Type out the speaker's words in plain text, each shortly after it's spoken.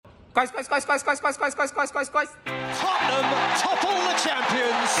Tottenham topple the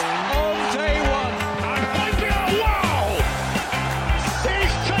champions on day one. And wow!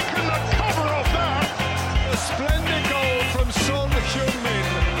 He's taken the cover off that. A splendid goal from Son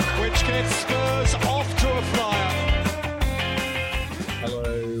Heung-min, which gets Spurs off to a flyer.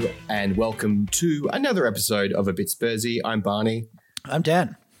 Hello and welcome to another episode of A Bit Spursy. I'm Barney. I'm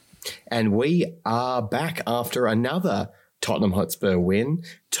Dan. And we are back after another Tottenham Hotspur win,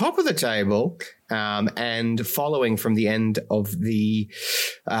 top of the table, and following from the end of the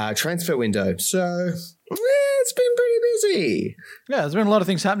transfer window. So it's been pretty busy. Yeah, there's been a lot of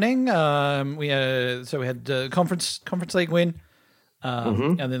things happening. We had Conference League win,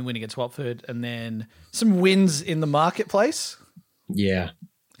 and then win against Watford, and then some wins in the marketplace. Yeah.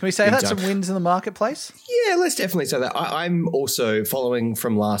 Can we say that? Some wins in the marketplace? Yeah, let's definitely say that. I'm also following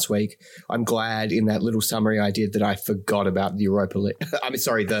from last week. I'm glad in that little summary I did that I forgot about the Europa League.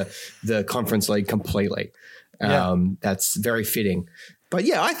 The Conference League completely. That's very fitting. But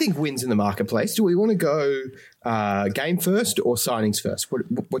yeah, I think wins in the marketplace. Do we want to go game first or signings first?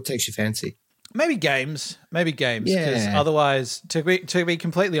 What takes your fancy? Maybe games. Because otherwise, to be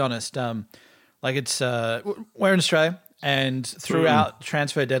completely honest, we're in Australia. And throughout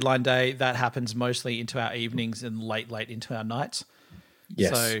transfer deadline day, that happens mostly into our evenings and late into our nights.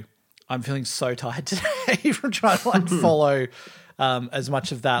 Yes. So I'm feeling so tired today from trying to follow as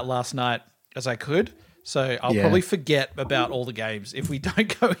much of that last night as I could. So I'll probably forget about all the games if we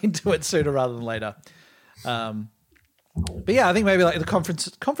don't go into it sooner rather than later. But yeah, I think maybe the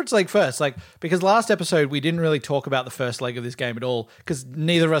conference leg first, because last episode we didn't really talk about the first leg of this game at all because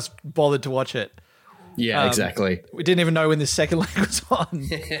neither of us bothered to watch it. Yeah, exactly. We didn't even know when the second leg was on.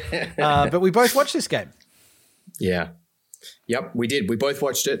 But we both watched this game. Yeah. Yep, we did. We both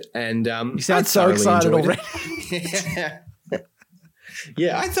watched it. And you sound so excited already.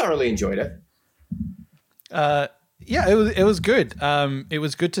 Yeah, I thoroughly enjoyed it. It was good. It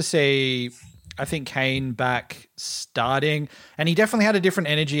was good to see, I think, Kane back starting. And he definitely had a different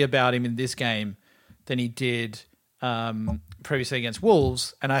energy about him in this game than he did previously against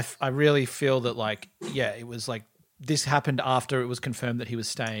Wolves, and I really feel that it was this happened after it was confirmed that he was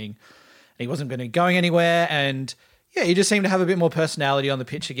staying and he wasn't going to be going anywhere, and he just seemed to have a bit more personality on the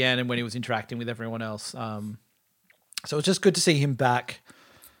pitch again and when he was interacting with everyone else. So it was just good to see him back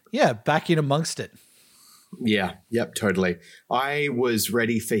in amongst it. Yeah, yep, totally. I was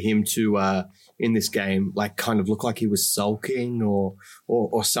ready for him to, in this game, kind of look like he was sulking or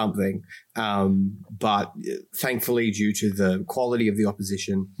something. But thankfully, due to the quality of the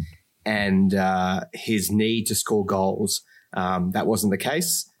opposition and his need to score goals, that wasn't the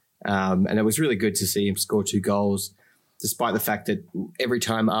case. And it was really good to see him score 2 goals, despite the fact that every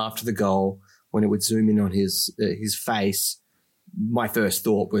time after the goal, when it would zoom in on his face, my first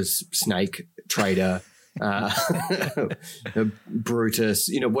thought was snake, traitor, Brutus,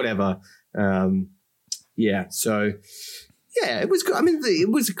 whatever. It was good. I mean, it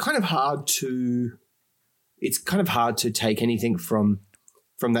was kind of hard to take anything from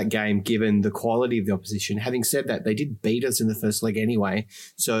that game given the quality of the opposition. Having said that, they did beat us in the first leg anyway,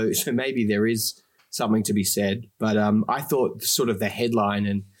 so maybe there is something to be said. But I thought sort of the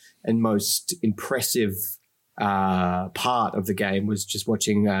headline and most impressive part of the game was just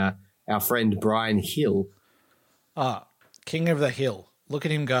watching our friend Brian Hill. King of the Hill. Look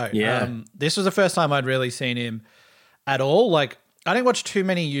at him go. Yeah. This was the first time I'd really seen him at all. I didn't watch too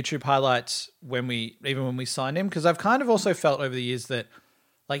many YouTube highlights when we signed him, because I've kind of also felt over the years that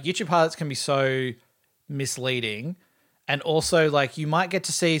YouTube highlights can be so misleading, and also you might get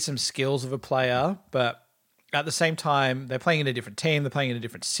to see some skills of a player, but at the same time they're playing in a different team, they're playing in a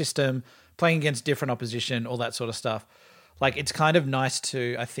different system, playing against different opposition, all that sort of stuff. It's kind of nice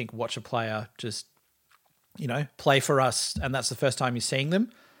to, I think, watch a player just, play for us, and that's the first time you're seeing them,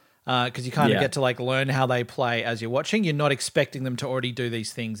 because you kind of get to learn how they play as you're watching. You're not expecting them to already do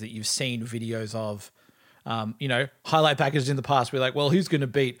these things that you've seen videos of, highlight packages in the past. We're like, well, who's going to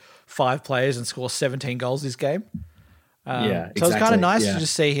beat 5 players and score 17 goals this game? Exactly. So it's kind of nice to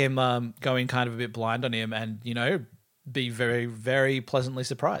just see him going kind of a bit blind on him and, be very, very pleasantly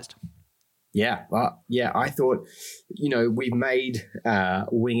surprised. Yeah, well, I thought, we've made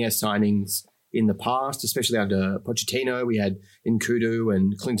winger signings in the past, especially under Pochettino. We had Nkudu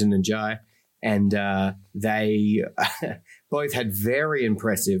and Clinton and Jai, and they both had very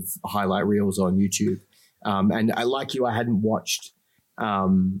impressive highlight reels on YouTube. And I hadn't watched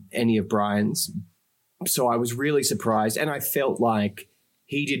any of Brian's, so I was really surprised, and I felt like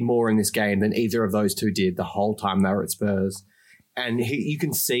he did more in this game than either of those two did the whole time they were at Spurs. And you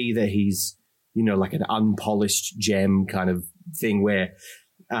can see that he's, like an unpolished gem kind of thing where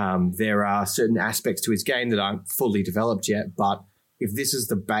There are certain aspects to his game that aren't fully developed yet, but if this is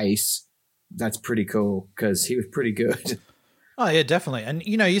the base, that's pretty cool because he was pretty good. Oh, yeah, definitely. And,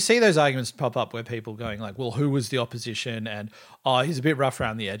 you see those arguments pop up where people going like, well, who was the opposition? And, he's a bit rough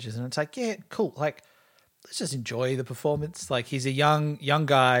around the edges. And it's like, yeah, cool. Like, let's just enjoy the performance. Like, he's a young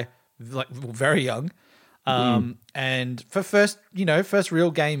guy, like very young. And for first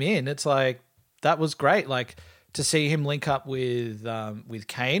real game in, it's like, that was great. Like, to see him link up with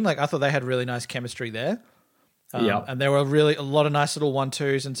Kane, like, I thought they had really nice chemistry there. And there were really a lot of nice little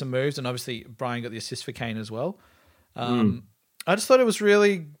 1-2s and some moves. And obviously, Brian got the assist for Kane as well. I just thought it was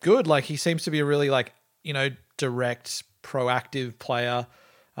really good. Like, he seems to be a really, like, direct, proactive player.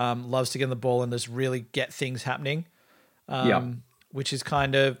 Loves to get on the ball and just really get things happening. Which is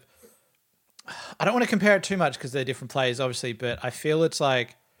kind of, I don't want to compare it too much because they're different players, obviously, but I feel it's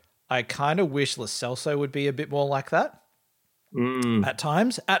like, I kind of wish Lo Celso would be a bit more like that. At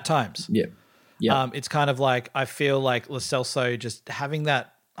times. Yeah. It's kind of like, I feel like Lo Celso just having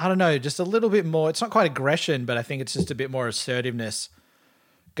that, I don't know, just a little bit more. It's not quite aggression, but I think it's just a bit more assertiveness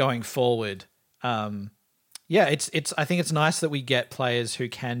going forward. It's. I think it's nice that we get players who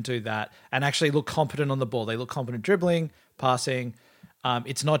can do that and actually look competent on the ball. They look competent dribbling, passing.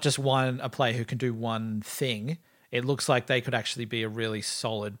 It's not just a player who can do one thing. It looks like they could actually be a really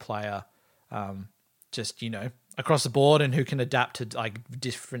solid player, across the board and who can adapt to like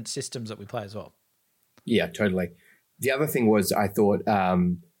different systems that we play as well. Yeah, totally. The other thing was I thought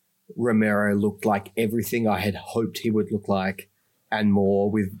Romero looked like everything I had hoped he would look like and more,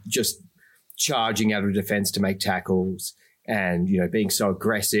 with just charging out of defense to make tackles and, being so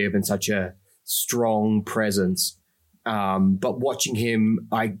aggressive and such a strong presence. But watching him,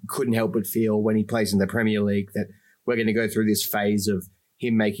 I couldn't help but feel when he plays in the Premier League that we're going to go through this phase of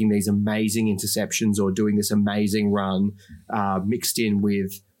him making these amazing interceptions or doing this amazing run mixed in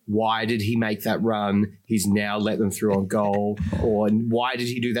with, why did he make that run? He's now let them through on goal. Or why did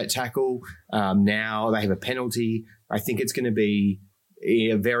he do that tackle? Now they have a penalty. I think it's going to be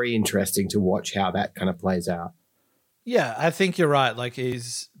very interesting to watch how that kind of plays out. Yeah, I think you're right. Like,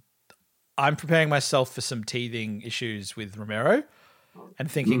 I'm preparing myself for some teething issues with Romero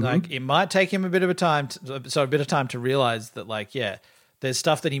and thinking like it might take him a bit of time to realize that, like, yeah, there's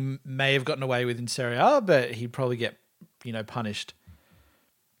stuff that he may have gotten away with in Serie A, but he'd probably get, punished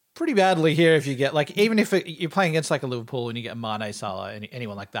pretty badly here if you get, like, even if you're playing against like a Liverpool and you get a Mane, Salah,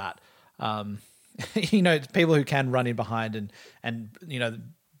 anyone like that, people who can run in behind and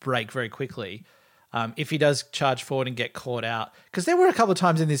break very quickly. If he does charge forward and get caught out, because there were a couple of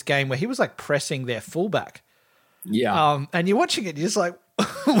times in this game where he was like pressing their fullback. Yeah. And you're watching it, you're just like,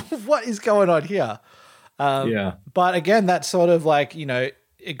 what is going on here? But again, that sort of like,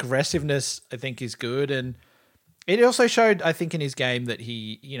 aggressiveness I think is good. And it also showed, I think, in his game that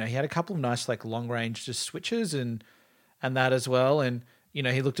he had a couple of nice like long range just switches and that as well. And,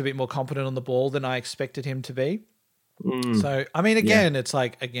 he looked a bit more competent on the ball than I expected him to be. So, I mean, again, it's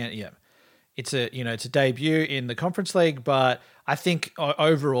like, it's a debut in the Conference League, but I think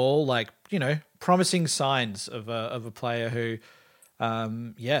overall, like, promising signs of a player who,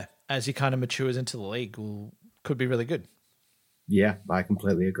 as he kind of matures into the league, could be really good. Yeah, I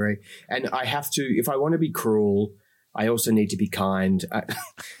completely agree. And I have to, if I want to be cruel, I also need to be kind.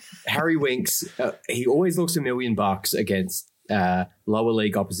 Harry Winks, he always looks $1 million against lower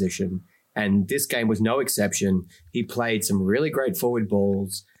league opposition, and this game was no exception. He played some really great forward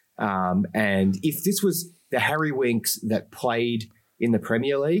balls. And if this was the Harry Winks that played in the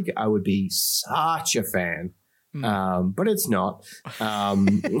Premier League, I would be such a fan. But it's not.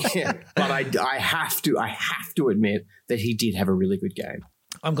 But I have to admit that he did have a really good game.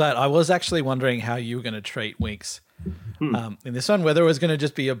 I'm glad. I was actually wondering how you were going to treat Winks in this one, whether it was going to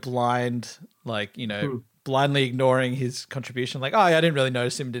just be a blind, like, blindly ignoring his contribution. Like, I didn't really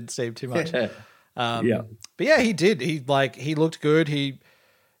notice him, didn't save too much. But yeah, he did. He looked good. He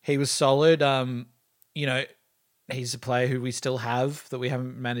was solid. He's a player who we still have that we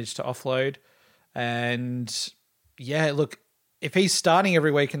haven't managed to offload. And yeah, look, if he's starting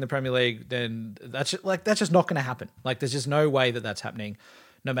every week in the Premier League, then that's just not going to happen. Like, there's just no way that that's happening,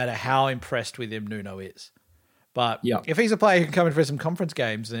 no matter how impressed with him Nuno is. But if he's a player who can come in for some conference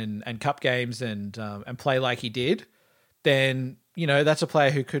games and cup games and play like he did, then, that's a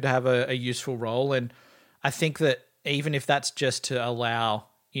player who could have a useful role. And I think that even if that's just to allow,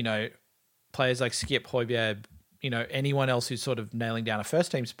 players like Skip, Højbjerg, anyone else who's sort of nailing down a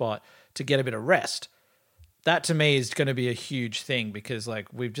first team spot to get a bit of rest, that to me is going to be a huge thing because, like,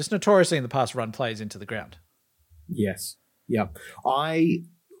 we've just notoriously in the past run players into the ground. Yes. Yeah. I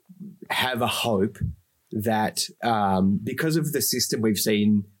have a hope that because of the system we've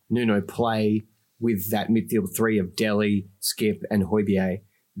seen Nuno play with that midfield three of Delhi, Skip, and Højbjerg,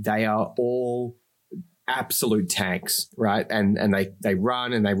 they are all absolute tanks, right? And they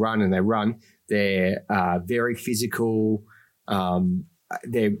run and they run and they run. They're very physical.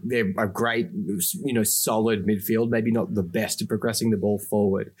 They're a great, solid midfield. Maybe not the best at progressing the ball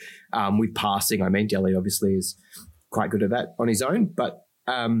forward. With passing, I mean, Delhi obviously is quite good at that on his own. But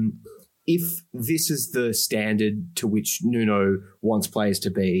if this is the standard to which Nuno wants players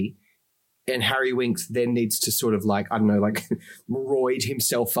to be, and Harry Winks then needs to sort of roid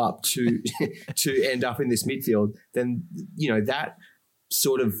himself up to end up in this midfield, then, that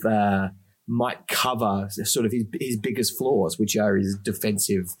sort of might cover sort of his biggest flaws, which are his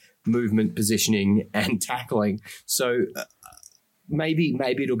defensive movement, positioning, and tackling. So maybe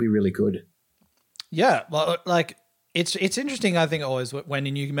it'll be really good. Yeah, well, it's interesting, I think, always when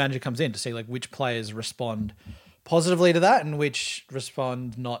a new manager comes in to see which players respond positively to that and which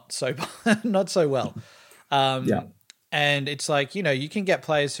respond not so well. And it's you can get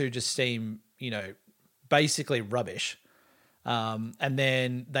players who just seem, basically rubbish. And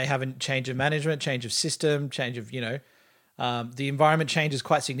then they have a change of management, change of system, change of, the environment changes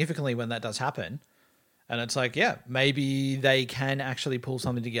quite significantly when that does happen. And it's maybe they can actually pull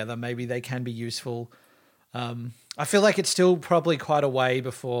something together. Maybe they can be useful. I feel like it's still probably quite a way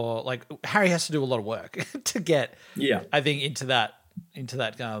before, Harry has to do a lot of work to get, I think, into that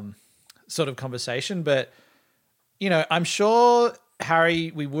sort of conversation. But, I'm sure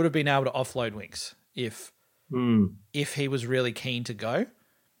Harry, we would have been able to offload Winks if he was really keen to go.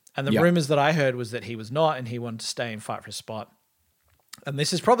 And the rumors that I heard was that he was not, and he wanted to stay and fight for a spot. And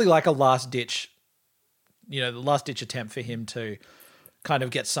this is probably like a last ditch attempt for him to kind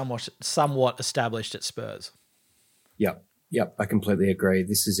of get somewhat established at Spurs. Yep, I completely agree.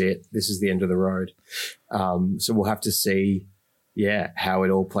 This is it. This is the end of the road. So we'll have to see, how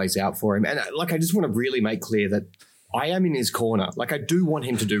it all plays out for him. And I just want to really make clear that I am in his corner. I do want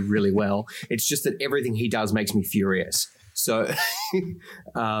him to do really well. It's just that everything he does makes me furious. So,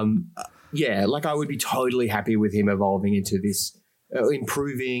 I would be totally happy with him evolving into this,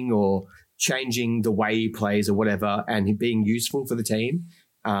 improving or changing the way he plays or whatever, and being useful for the team.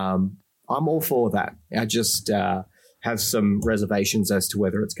 I'm all for that. I just have some reservations as to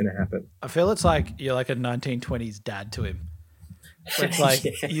whether it's going to happen. I feel it's like you're like a 1920s dad to him. It's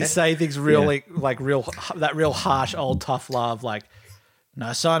you say things really real harsh old tough love.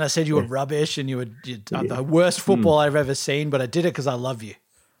 No, son, I said you were rubbish and you're the worst football I've ever seen, but I did it because I love you.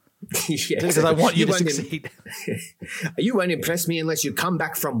 Because I want you to succeed. You won't impress me unless you come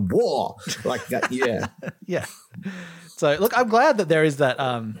back from war. Like that, yeah. So, look, I'm glad that there is that,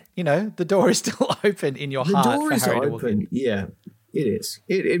 the door is still open in your heart. The door is Harry open. Yeah, it is.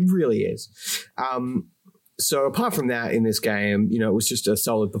 It really is. So apart from that in this game, it was just a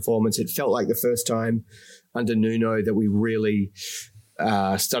solid performance. It felt like the first time under Nuno that we really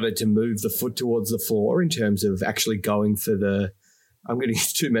started to move the foot towards the floor in terms of actually going for the, I'm going to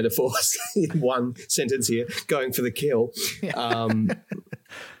use two metaphors in one sentence here, going for the kill. And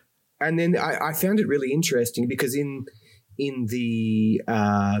then I found it really interesting because in the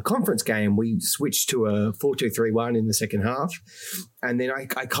conference game, we switched to a 4-2-3-1 in the second half. And then I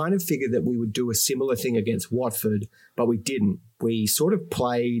kind of figured that we would do a similar thing against Watford, but we didn't. We sort of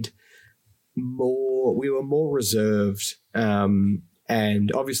played more, we were more reserved.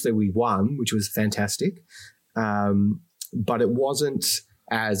 And obviously we won, which was fantastic. But it wasn't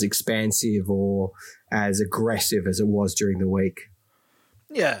as expansive or as aggressive as it was during the week.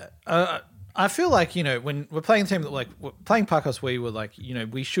 Yeah. I feel like, when we're playing a team that we're playing Pacos, we were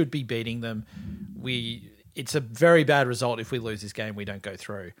we should be beating them. It's a very bad result if we lose this game, we don't go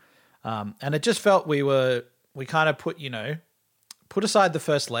through. And it just felt we kind of put aside the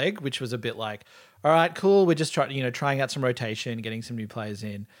first leg, which was a bit all right, cool. We're just trying out some rotation, getting some new players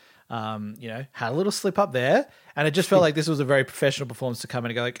in. Had a little slip up there, and it just felt like this was a very professional performance to come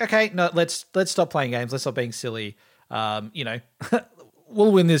in and go okay, no, let's stop playing games. Let's stop being silly.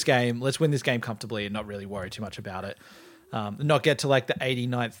 We'll win this game. Let's win this game comfortably and not really worry too much about it. Not get to the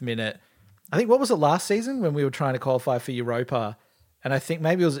 89th minute. I think, what was it last season when we were trying to qualify for Europa? And I think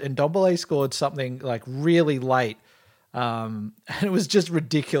maybe it was Ndombele scored something really late. And it was just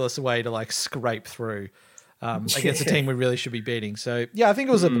ridiculous way to scrape through against a team we really should be beating. So yeah, I think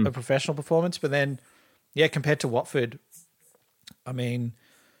it was a professional performance, but then compared to Watford, I mean,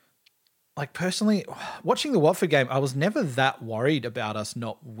 personally, watching the Watford game, I was never that worried about us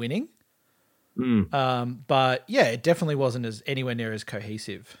not winning. But yeah, it definitely wasn't anywhere near as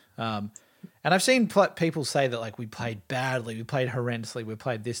cohesive. And I've seen people say that we played badly, we played horrendously, we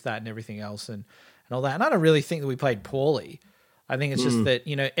played this, that, and everything else. And and all that. And I don't really think that we played poorly. I think it's just that,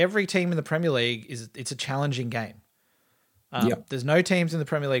 every team in the Premier League it's a challenging game. There's no teams in the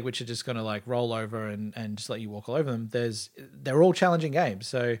Premier League which are just going to like roll over and just let you walk all over them. They're all challenging games.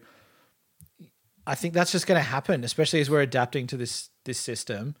 So I think that's just going to happen, especially as we're adapting to this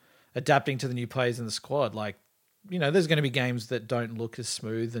system, adapting to the new players in the squad. Like, there's going to be games that don't look as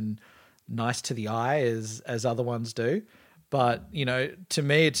smooth and nice to the eye as other ones do. But, to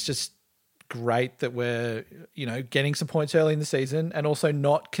me, it's just great that we're, getting some points early in the season and also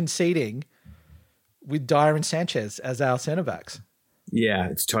not conceding with Dyer and Sanchez as our centre backs. Yeah,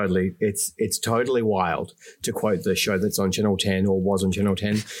 it's totally wild, to quote the show that's on Channel 10 or was on Channel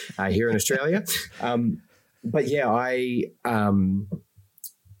 10 here in Australia. But yeah,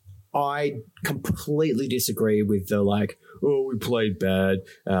 I completely disagree with the we played bad.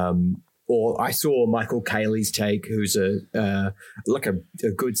 Or I saw Michael Cayley's take, who's a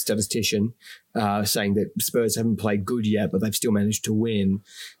good statistician, saying that Spurs haven't played good yet, but they've still managed to win.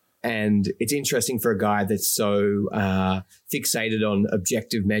 And it's interesting for a guy that's so fixated on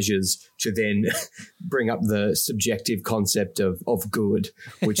objective measures to then bring up the subjective concept of good,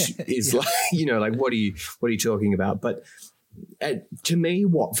 which is what are you talking about? But to me,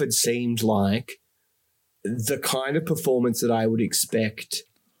 Watford seemed like the kind of performance that I would expect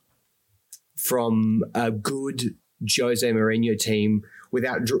from a good Jose Mourinho team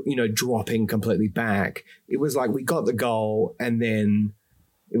without dropping completely back. It was like we got the goal and then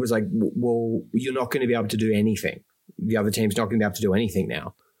it was like, well, you're not going to be able to do anything. The other team's not going to be able to do anything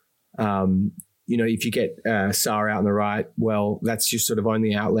now. If you get Sarr out on the right, well, that's your sort of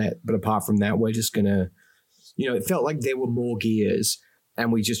only outlet. But apart from that, we're just going to, it felt like there were more gears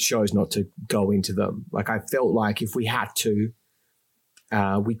and we just chose not to go into them. Like I felt like if we had to,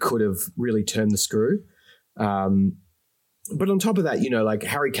 we could have really turned the screw. But on top of that, like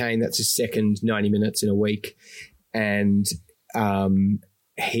Harry Kane, that's his second 90 minutes in a week. And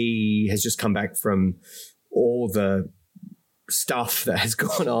he has just come back from all the stuff that has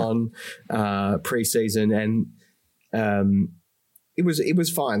gone on pre-season, and it was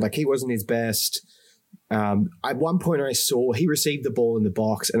fine. Like he wasn't his best. At one point I saw he received the ball in the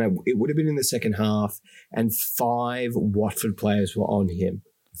box, and it would have been in the second half, and 5 Watford players were on him.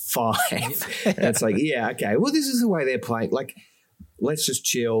 5. And it's like, yeah, okay. Well, this is the way they're playing. Like, let's just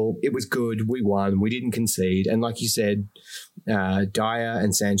chill. It was good. We won. We didn't concede. And like you said, Dyer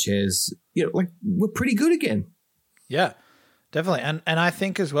and Sanchez, we're pretty good again. Yeah, definitely. And I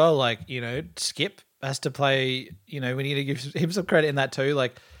think as well, Skip has to play, we need to give him some credit in that too.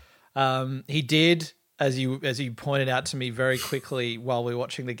 Like, he did, as you pointed out to me very quickly while we were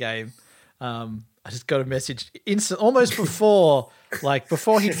watching the game, I just got a message almost before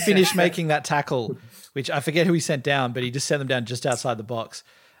he'd finished making that tackle, which I forget who he sent down, but he just sent them down just outside the box.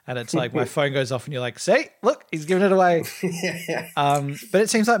 And it's like my phone goes off and you're like, see, look, he's giving it away. But it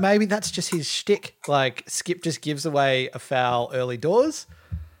seems like maybe that's just his shtick. Like Skip just gives away a foul early doors.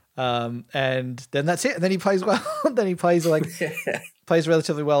 And then that's it. And then he plays well. Then he plays plays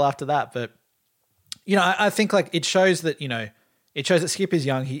relatively well after that. But, I think it shows that, it shows that Skip is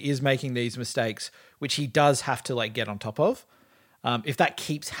young. He is making these mistakes, which he does have to get on top of. If that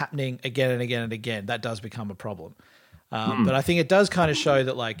keeps happening again and again and again, that does become a problem. But I think it does kind of show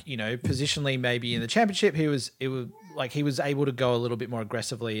that, positionally, maybe in the championship, he was able to go a little bit more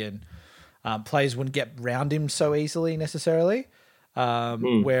aggressively, and players wouldn't get round him so easily necessarily.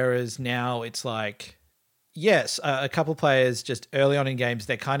 Whereas now it's like, yes, a couple of players just early on in games,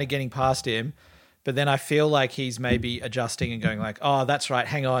 they're kind of getting past him. But then I feel like he's maybe adjusting and going like, oh, that's right.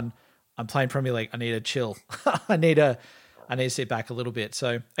 Hang on. I'm playing Premier League. I need to chill. I need to sit back a little bit.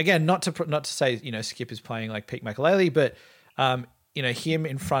 So again, not to say, Skip is playing like Pete Makalele, but, him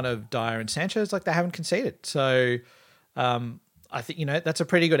in front of Dyer and Sanchez, they haven't conceded. So I think, that's a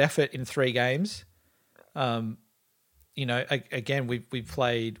pretty good effort in 3 games. Again, we've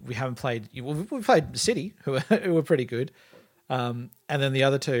played City, who are pretty good. And then the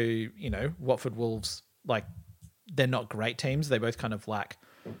other 2, Watford, Wolves, they're not great teams. They both kind of lack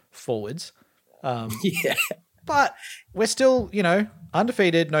forwards. Yeah. But we're still,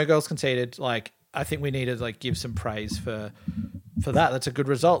 undefeated, no goals conceded. I think we need to give some praise for that. That's a good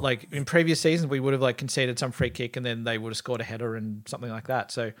result. In previous seasons, we would have conceded some free kick and then they would have scored a header and something like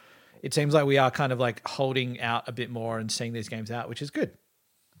that. So it seems like we are kind of holding out a bit more and seeing these games out, which is good.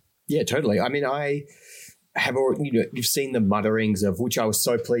 Yeah, totally. I mean, I have already, you've seen the mutterings of which I was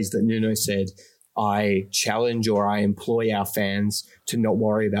so pleased that Nuno said, I challenge or I employ our fans to not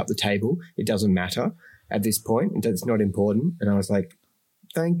worry about the table. It doesn't matter at this point. It's not important. And I was like,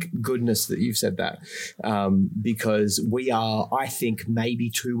 thank goodness that you've said that, because we are, I think, maybe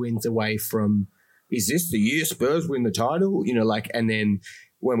 2 wins away from is this the year Spurs win the title? And then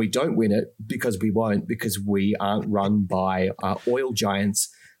when we don't win it, because we won't, because we aren't run by oil giants,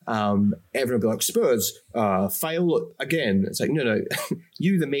 everyone will be like, Spurs fail again. It's like, no,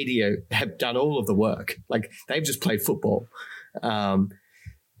 you, the media, have done all of the work. Like, they've just played football. So,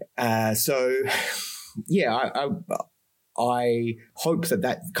 yeah, I hope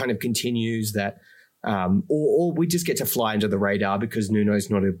that kind of continues, that or we just get to fly under the radar because Nuno's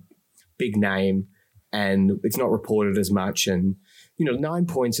not a big name and it's not reported as much. And, 9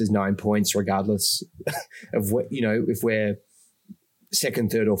 points is 9 points regardless of what, if we're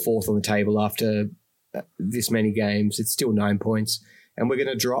second, third or fourth on the table after this many games, it's still 9 points. And we're going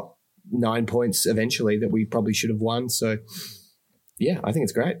to drop 9 points eventually that we probably should have won. So, yeah, I think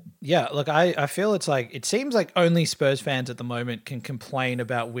it's great. Yeah, look, I feel it's like, it seems like only Spurs fans at the moment can complain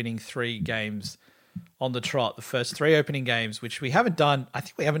about winning 3 games on the trot, the first 3 opening games, which we haven't done. I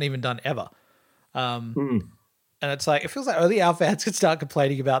think we haven't even done ever. And it's like, it feels like only our fans could start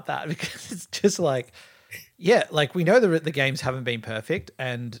complaining about that, because it's just like, yeah, like we know the games haven't been perfect,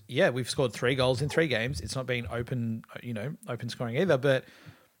 and yeah, we've scored 3 goals in 3 games. It's not been open scoring either, but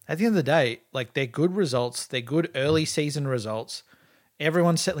at the end of the day, like, they're good results. They're good early season results.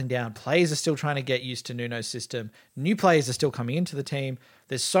 Everyone's settling down. Players are still trying to get used to Nuno's system. New players are still coming into the team.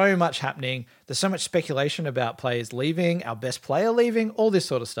 There's so much happening. There's so much speculation about players leaving, our best player leaving, all this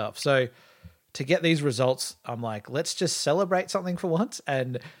sort of stuff. So to get these results, I'm like, let's just celebrate something for once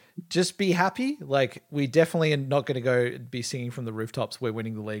and just be happy. Like, we definitely are not going to go be singing from the rooftops, we're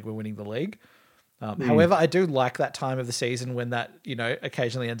winning the league, we're winning the league. However, I do like that time of the season when that,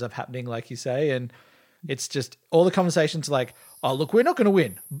 occasionally ends up happening, like you say, and it's just all the conversations like, oh, look, we're not going to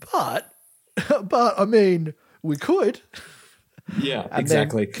win, but I mean, we could. Yeah, and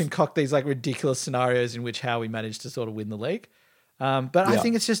exactly. Then concoct these like ridiculous scenarios in which how we managed to sort of win the league. But I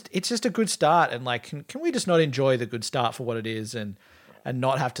think it's just a good start, and like, can we just not enjoy the good start for what it is, and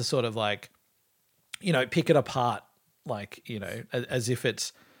not have to sort of like, pick it apart, like, as if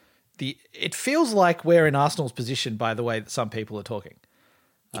it's it feels like we're in Arsenal's position by the way that some people are talking.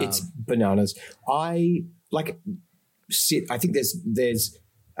 It's bananas. I think there's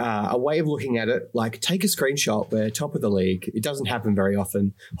a way of looking at it. Like, take a screenshot. We're top of the league. It doesn't happen very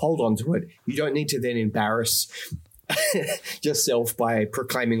often. Hold on to it. You don't need to then embarrass yourself by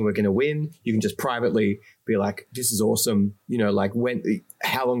proclaiming we're going to win. You can just privately be like, this is awesome.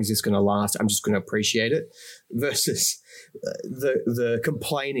 How long is this going to last? I'm just going to appreciate it. Versus the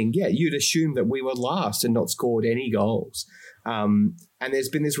complaining. Yeah, you'd assume that we were last and not scored any goals. And there's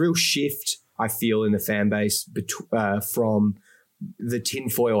been this real shift, I feel, in the fan base from the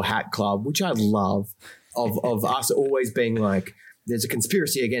tinfoil hat club, which I love, of us always being like, there's a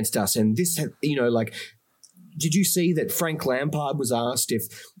conspiracy against us. And this, did you see that Frank Lampard was asked if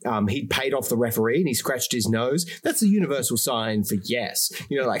he'd paid off the referee and he scratched his nose? That's a universal sign for yes.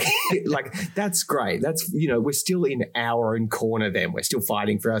 Like that's great. That's, we're still in our own corner then. We're still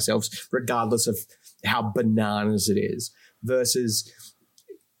fighting for ourselves regardless of how bananas it is, versus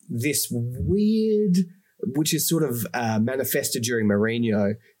this weird, which is sort of manifested during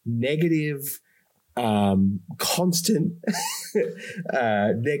Mourinho, negative, constant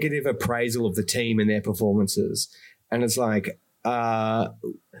negative appraisal of the team and their performances. And it's like, I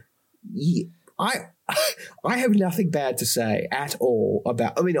have nothing bad to say at all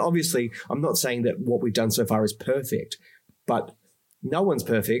about, obviously I'm not saying that what we've done so far is perfect, but no one's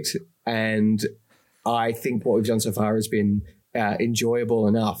perfect. And I think what we've done so far has been enjoyable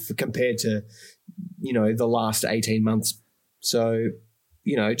enough compared to, the last 18 months. So,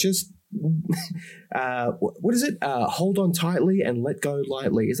 just what is it? Hold on tightly and let go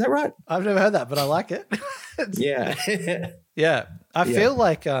lightly. Is that right? I've never heard that, but I like it. Yeah. Yeah. I feel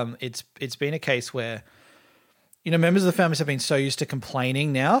like it's been a case where, members of the families have been so used to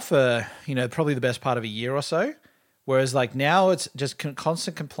complaining now for, probably the best part of a year or so. Whereas like now it's just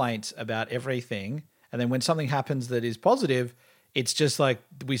constant complaints about everything. And then when something happens that is positive, it's just like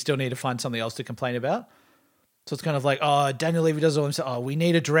we still need to find something else to complain about. So it's kind of like, oh, Daniel Levy does all himself. Oh, we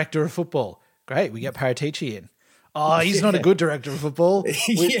need a director of football. Great, we get Paratici in. Oh, he's not a good director of football.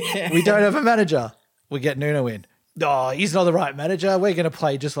 We don't have a manager. We get Nuno in. Oh, he's not the right manager. We're going to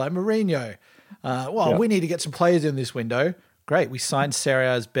play just like Mourinho. We need to get some players in this window. Great, we signed Serie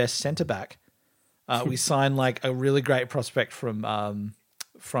A's best centre-back. We signed like a really great prospect from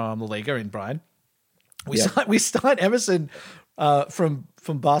La Liga in Brian. We signed Emerson from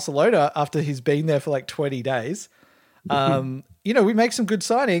Barcelona after he's been there for like 20 days. We make some good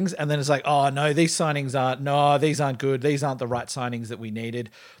signings and then it's like, oh no, these aren't good. These aren't the right signings that we needed.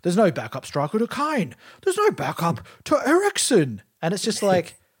 There's no backup striker to Kane. There's no backup to Eriksen. And it's just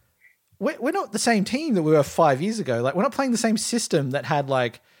like, we're not the same team that we were 5 years ago. Like, we're not playing the same system that had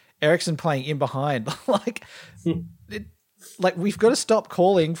like Ericsson playing in behind. Like we've got to stop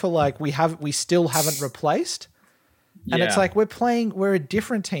calling for like we still haven't replaced. And it's like we're a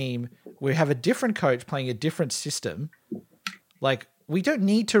different team. We have a different coach playing a different system. Like, we don't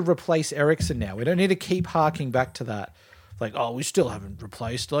need to replace Ericsson now. We don't need to keep harking back to that. Like, oh, we still haven't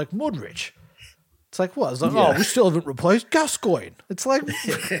replaced like Modric. It's like, what? It's like, oh, we still haven't replaced Gascoigne. It's like,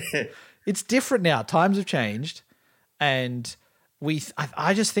 it's different now. Times have changed. And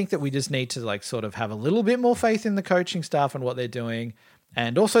I just think that we just need to like sort of have a little bit more faith in the coaching staff and what they're doing.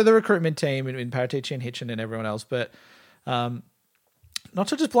 And also the recruitment team in Paratici and Hitchin and everyone else. But not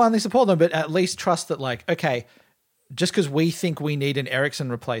to just blindly support them, but at least trust that like, okay, just because we think we need an Ericsson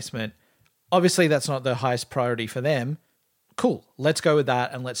replacement, obviously that's not the highest priority for them. Cool. Let's go with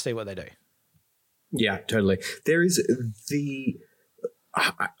that and let's see what they do. Yeah, totally. There's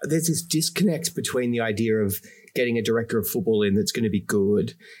this disconnect between the idea of getting a director of football in that's going to be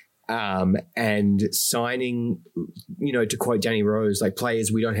good and signing, to quote Danny Rose, like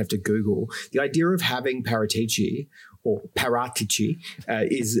players we don't have to Google. The idea of having Paratici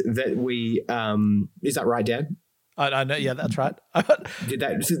is that we is that right, Dad? I know, yeah, that's right. Did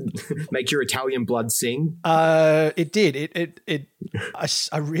that make your Italian blood sing? It did.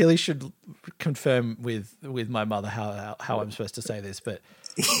 I really should confirm with my mother how I'm supposed to say this, but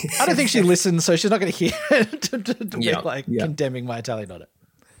I don't think she listens, so she's not going to hear it condemning my Italian on it.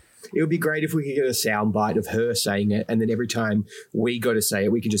 It would be great if we could get a soundbite of her saying it, and then every time we go to say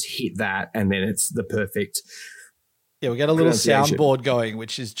it, we can just hit that, and then it's the perfect. Yeah, we get a little soundboard going,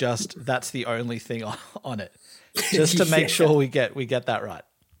 which is just that's the only thing on it. Just to make sure we get that right.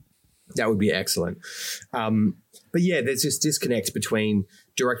 That would be excellent. But yeah, there's this disconnect between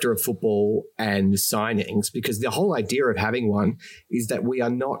director of football and signings, because the whole idea of having one is that we are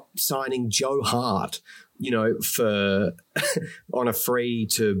not signing Joe Hart, for on a free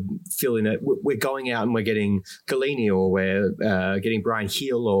to fill in it. We're going out and we're getting Galini, or we're getting Brian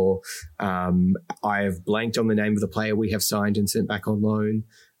Hill, or I've blanked on the name of the player we have signed and sent back on loan.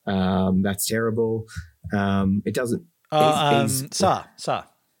 That's terrible. It doesn't. Sa.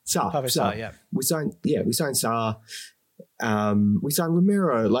 Yeah. We signed Sa. We signed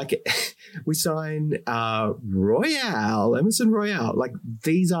Romero. Like, we sign Royale, Emerson Royale. Like,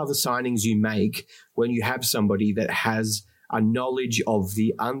 these are the signings you make when you have somebody that has a knowledge of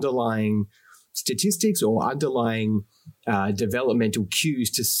the underlying statistics or underlying developmental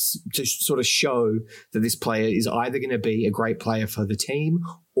cues to sort of show that this player is either going to be a great player for the team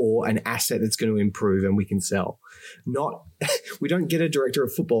or an asset that's going to improve and we can sell. We don't get a director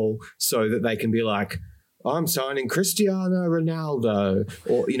of football so that they can be like, I'm signing Cristiano Ronaldo,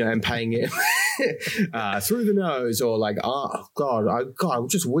 or and paying him through the nose, or like, oh God, I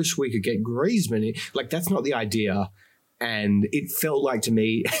just wish we could get Griezmann. Like, that's not the idea. And it felt like to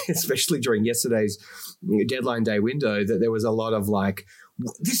me, especially during yesterday's deadline day window, that there was a lot of like,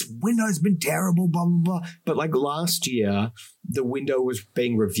 this window's been terrible, blah, blah, blah. But like last year, the window was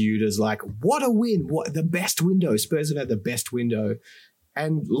being reviewed as like, what a win, what the best window. Spurs have had the best window.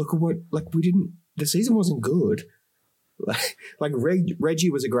 And look at what, like, the season wasn't good. Like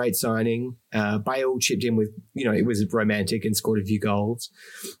Reggie was a great signing. Bale chipped in with, it was romantic and scored a few goals.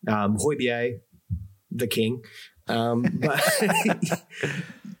 Højbjerg, the king. But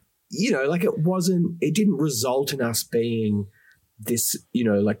it didn't result in us being this,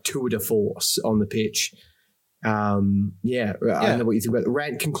 like tour de force on the pitch. I don't know what you think about the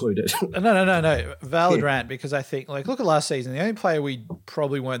rant concluded. No. Valid rant, because I think, like, look at last season. The only player we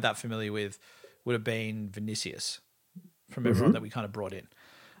probably weren't that familiar with would have been Vinicius from everyone that we kind of brought in.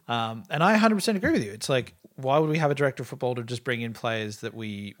 And I 100% agree with you. It's like, why would we have a director of football to just bring in players that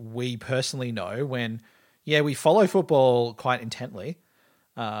we personally know when, we follow football quite intently.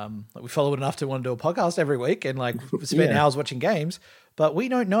 We follow it enough to want to do a podcast every week and like spend hours watching games, but we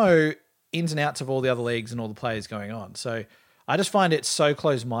don't know ins and outs of all the other leagues and all the players going on. So I just find it so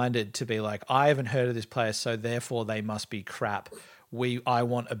close-minded to be like, I haven't heard of this player, so therefore they must be crap. I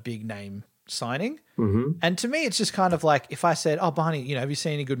want a big name signing. Mm-hmm. And to me, it's just kind of like if I said, oh, Barney, have you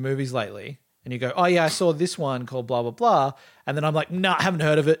seen any good movies lately? And you go, oh yeah, I saw this one called blah, blah, blah. And then I'm like, nah, I haven't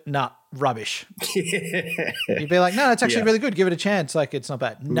heard of it. Nah, rubbish. You'd be like, no, it's actually really good. Give it a chance. Like, it's not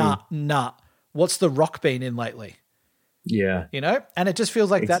bad. Nah. What's The Rock been in lately? Yeah. And it just feels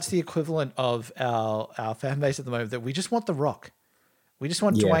like that's the equivalent of our fan base at the moment, that we just want The Rock. We just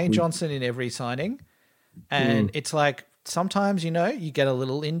want Dwayne Johnson in every signing. And it's like, sometimes, you get a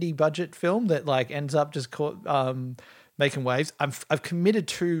little indie budget film that like ends up just making waves. I've committed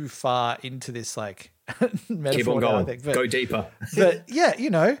too far into this like metaphor. Keep on going. I think. But, go deeper. But yeah,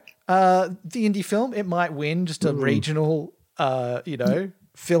 the indie film. It might win just a regional,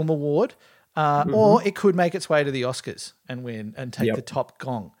 film award, or it could make its way to the Oscars and win and take the top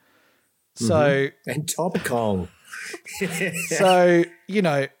gong. So and top gong. So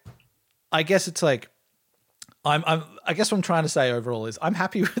I guess it's like I guess what I'm trying to say overall is I'm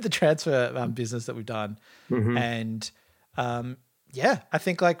happy with the transfer business that we've done, and I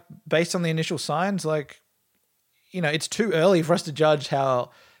think like based on the initial signs, like it's too early for us to judge how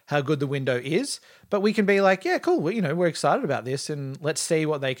good the window is, but we can be like, yeah, cool, we're excited about this, and let's see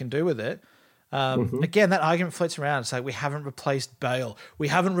what they can do with it. Again, that argument floats around. It's like we haven't replaced Bale, we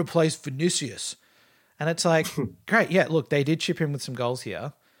haven't replaced Vinicius, and it's like, great, yeah, look, they did chip in with some goals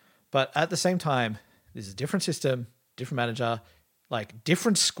here, but at the same time, this is a different system, different manager, like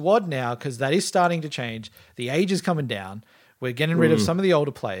different squad now, because that is starting to change. The age is coming down. We're getting rid of some of the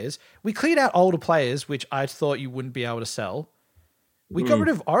older players. We cleared out older players, which I thought you wouldn't be able to sell. We got rid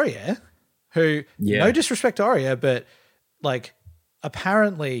of Aurier, who, no disrespect to Aurier, but like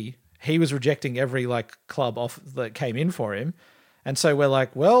apparently he was rejecting every like club off that came in for him. And so we're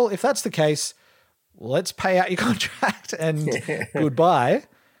like, well, if that's the case, let's pay out your contract and goodbye.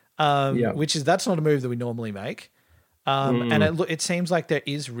 That's not a move that we normally make. And it seems like there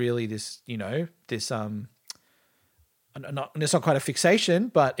is really this, it's not quite a fixation,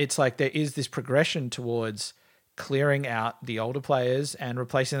 but it's like there is this progression towards clearing out the older players and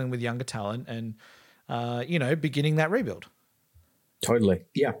replacing them with younger talent and, beginning that rebuild. Totally.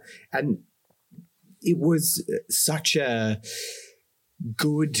 Yeah. And it was such a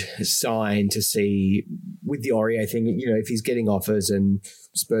good sign to see with the Aurier thing, if he's getting offers and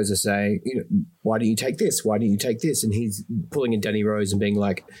Spurs are saying, why don't you take this? Why don't you take this? And he's pulling in Danny Rose and being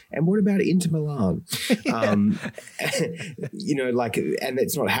like, and what about Inter Milan? And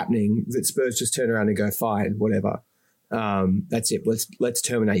it's not happening, that Spurs just turn around and go, fine, whatever. That's it. Let's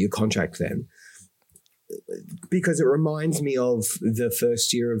terminate your contract then. Because it reminds me of the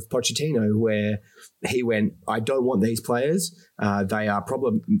first year of Pochettino, where he went, I don't want these players. They are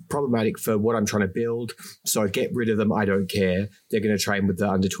problematic for what I'm trying to build. So get rid of them. I don't care. They're going to train with the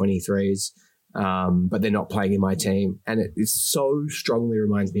under 23s, but they're not playing in my team. And it so strongly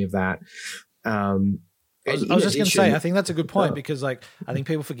reminds me of that. I was just going to say, I think that's a good point because I think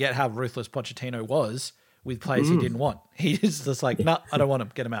people forget how ruthless Pochettino was with players he didn't want. He is just like, no, I don't want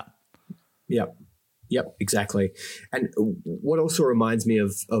them. Get them out. Yep, exactly. And what also reminds me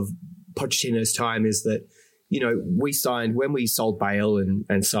of Pochettino's time is that, when we sold Bale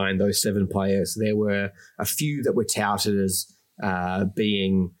and signed those 7 players, there were a few that were touted as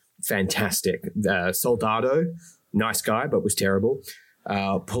being fantastic. Soldado, nice guy, but was terrible.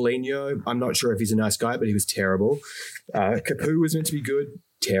 Paulinho, I'm not sure if he's a nice guy, but he was terrible. Capu was meant to be good,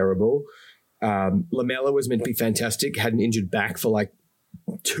 terrible. Lamela was meant to be fantastic, had an injured back for like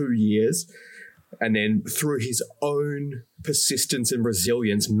 2 years. And then through his own persistence and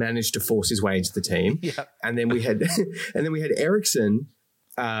resilience, managed to force his way into the team. Yeah. And then we had Eriksen,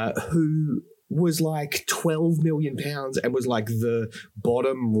 who was like £12 million and was like the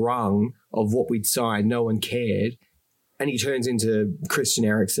bottom rung of what we'd signed. No one cared. And he turns into Christian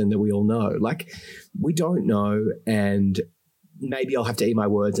Eriksen that we all know. Like, we don't know. And maybe I'll have to eat my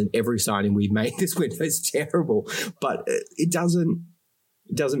words, and every signing we've made this window is terrible. But it doesn't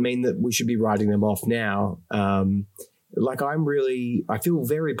mean that we should be writing them off now. I feel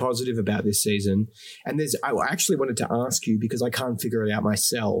very positive about this season. And I actually wanted to ask you, because I can't figure it out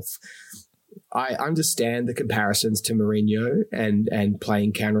myself. I understand the comparisons to Mourinho and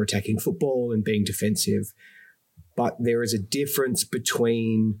playing counter-attacking football and being defensive. But there is a difference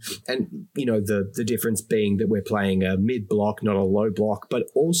between, and the difference being that we're playing a mid-block, not a low block, but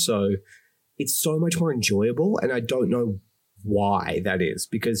also it's so much more enjoyable. And I don't know why that is,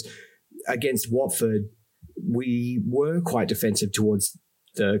 because against Watford, we were quite defensive towards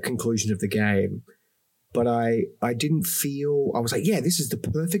the conclusion of the game. But I didn't feel, I was like, yeah, this is the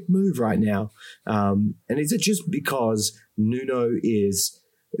perfect move right now. And is it just because Nuno is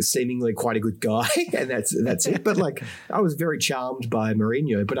seemingly quite a good guy and that's it? But I was very charmed by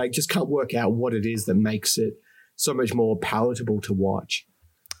Mourinho, but I just can't work out what it is that makes it so much more palatable to watch.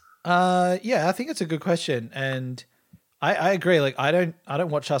 I think it's a good question. And I agree. I don't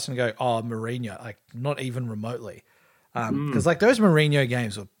watch us and go, oh, Mourinho, not even remotely. Because those Mourinho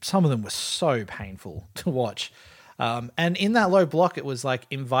games, some of them were so painful to watch. And in that low block, it was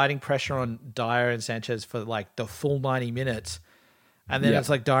inviting pressure on Dyer and Sanchez for the full 90 minutes. And then it's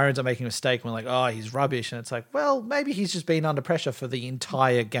Dyer ends up making a mistake. And we're like, oh, he's rubbish. And it's well, maybe he's just been under pressure for the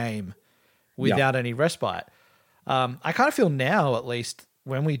entire game without any respite. I kind of feel now, at least,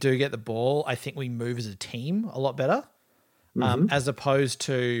 when we do get the ball, I think we move as a team a lot better. As opposed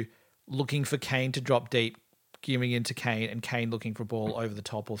to looking for Kane to drop deep, giving into Kane, and Kane looking for a ball over the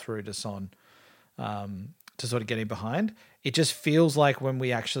top or through to Son to sort of get in behind. It just feels like when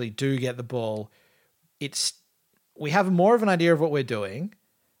we actually do get the ball, we have more of an idea of what we're doing,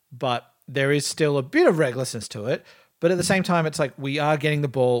 but there is still a bit of recklessness to it. But at the same time, it's like we are getting the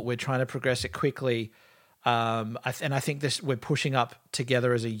ball, we're trying to progress it quickly, and I think we're pushing up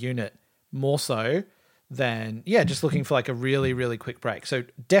together as a unit more so than just looking for like a really, really quick break. So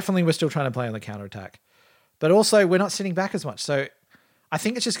definitely we're still trying to play on the counterattack. But also we're not sitting back as much. So I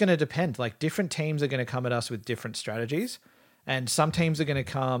think it's just going to depend. Like different teams are going to come at us with different strategies, and some teams are going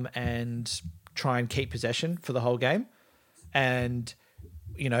to come and try and keep possession for the whole game. And,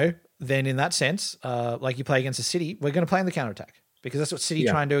 then in that sense, like you play against a City, we're going to play on the counterattack because that's what City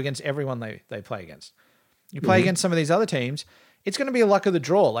try and do against everyone they play against. You play against some of these other teams, it's going to be a luck of the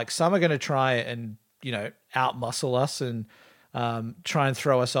draw. Like some are going to try and, out-muscle us and try and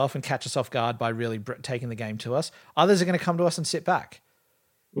throw us off and catch us off guard by really taking the game to us. Others are going to come to us and sit back.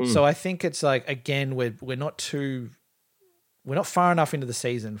 So I think it's like, again, we're not far enough into the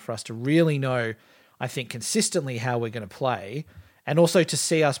season for us to really know, I think, consistently how we're going to play, and also to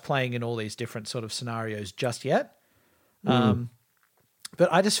see us playing in all these different sort of scenarios just yet. But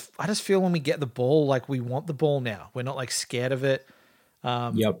I just feel when we get the ball, like we want the ball now. We're not like scared of it.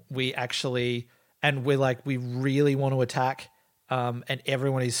 We actually, and we're like, we really want to attack. And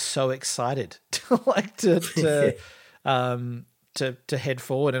everyone is so excited to head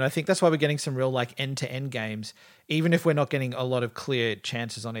forward. And I think that's why we're getting some real like end-to-end games, even if we're not getting a lot of clear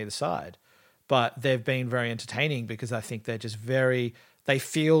chances on either side. But they've been very entertaining because I think they're just they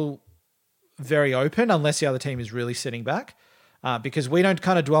feel very open unless the other team is really sitting back. Because we don't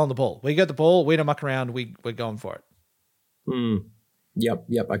kind of dwell on the ball. We get the ball, we don't muck around, we're going for it.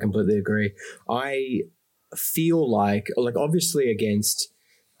 Yep, I completely agree. I feel like obviously against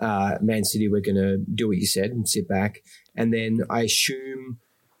Man City, we're going to do what you said and sit back. And then I assume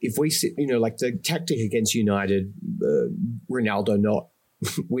if we sit, like the tactic against United, Ronaldo not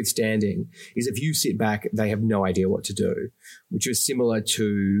withstanding, is if you sit back, they have no idea what to do, which was similar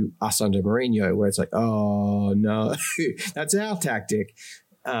to us under Mourinho, where it's like, oh no, that's our tactic.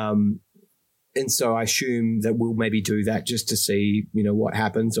 And so I assume that we'll maybe do that just to see, what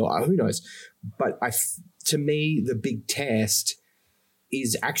happens, or who knows. But to me, the big test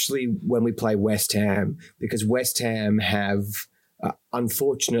is actually when we play West Ham, because West Ham have,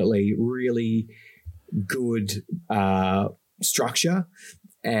 unfortunately, really good structure,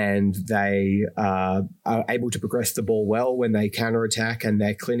 and they are able to progress the ball well when they counterattack, and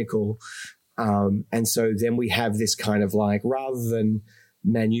they're clinical. And so then we have this kind of like, rather than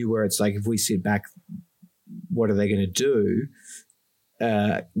Man U, where it's like, if we sit back, what are they going to do?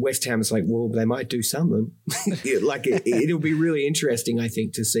 West Ham is like, well, they might do something. It'll be really interesting, I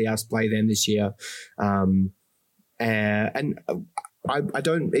think, to see us play them this year. And I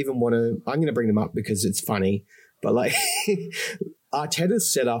don't even want to, I'm going to bring them up because it's funny, but like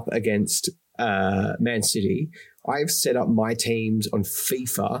Arteta's set up against Man City. I've set up my teams on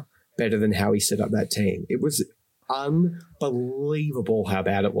FIFA better than how he set up that team. It was unbelievable how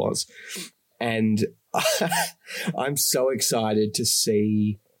bad it was. And I'm so excited to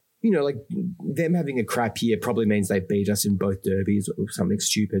see, like them having a crap year probably means they beat us in both derbies or something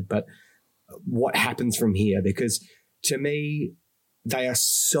stupid. But what happens from here? Because to me, they are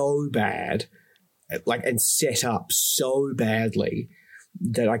so bad, and set up so badly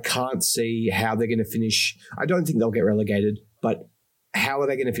that I can't see how they're going to finish. I don't think they'll get relegated, but how are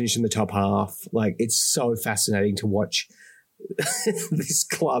they going to finish in the top half? Like, it's so fascinating to watch this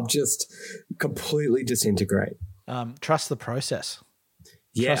club just completely disintegrate. Trust the process.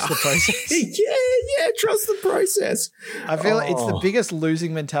 Yeah. Trust the process. yeah, trust the process. I feel like it's the biggest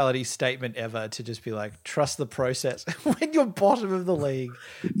losing mentality statement ever to just be like, trust the process. When you're bottom of the league,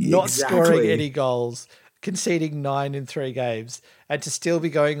 not scoring any goals, conceding 9 in 3 games, and to still be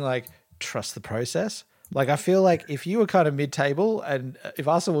going like, trust the process. Like, I feel like if you were kind of mid-table, and if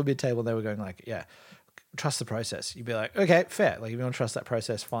Arsenal were mid-table and they were going like, yeah, trust the process, you'd be like, okay, fair. Like, if you want to trust that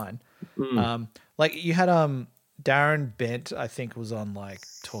process, fine. Like you had Darren Bent, I think, was on like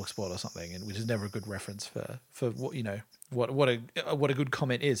TalkSport or something, and which is never a good reference for what what a good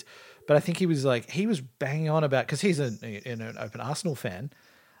comment is. But I think he was banging on about, because he's an open Arsenal fan,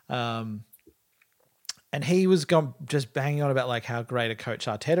 and he was just banging on about like how great a coach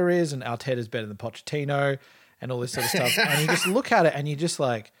Arteta is, and Arteta's better than Pochettino, and all this sort of stuff. And you just look at it, and you're just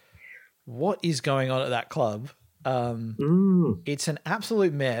like, what is going on at that club? It's an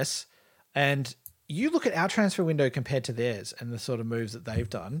absolute mess. And you look at our transfer window compared to theirs and the sort of moves that they've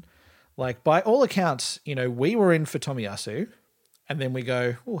done. Like, by all accounts, we were in for Tomiyasu, And then we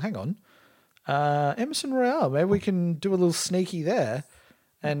go, oh, hang on. Emerson Royale, maybe we can do a little sneaky there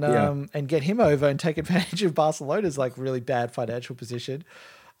and get him over and take advantage of Barcelona's like really bad financial position.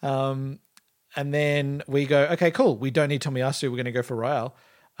 And then we go, okay, cool. We don't need Tomiyasu. We're going to go for Royale.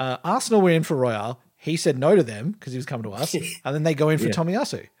 Arsenal were in for Royale. He said no to them because he was coming to us. And then they go in for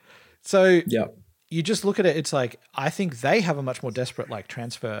Tomiyasu. So you just look at it. It's like, I think they have a much more desperate like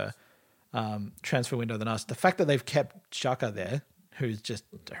transfer window than us. The fact that they've kept Xhaka there, who's just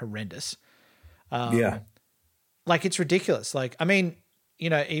horrendous. Like it's ridiculous. Like, I mean,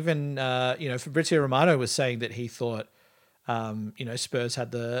 even, Fabrizio Romano was saying that he thought, Spurs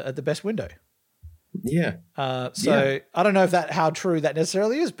had the best window. Yeah. I don't know how true that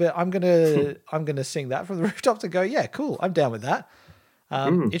necessarily is, but I'm gonna sing that from the rooftops and go, yeah, cool. I'm down with that.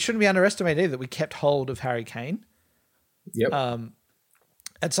 It shouldn't be underestimated either that we kept hold of Harry Kane. Yep.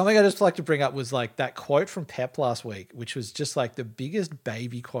 And something I just like to bring up was like that quote from Pep last week, which was just like the biggest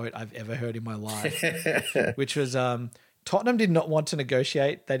baby quote I've ever heard in my life, which was, Tottenham did not want to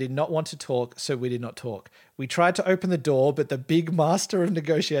negotiate. They did not want to talk, so we did not talk. We tried to open the door, but the big master of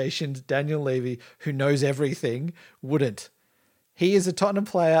negotiations, Daniel Levy, who knows everything, wouldn't. He is a Tottenham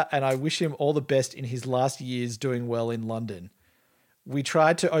player, and I wish him all the best in his last years doing well in London. We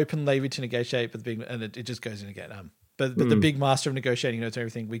tried to open Levy to negotiate, but it just goes in again. But the big master of negotiating knows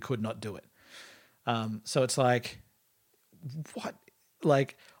everything. We could not do it. So it's like, what?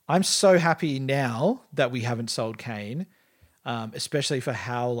 Like, I'm so happy now that we haven't sold Kane, especially for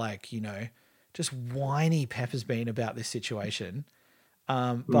how just whiny Pep has been about this situation.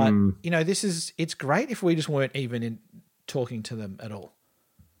 But it's great if we just weren't even in talking to them at all.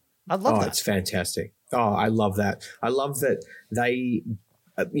 I love that. It's fantastic. Oh, I love that. I love that they,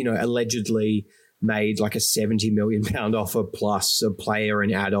 allegedly made like a £70 million offer plus a player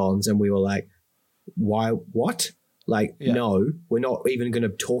and add-ons. And we were like, why, what? No, we're not even going to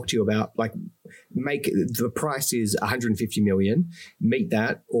talk to you about make the price is 150 million, meet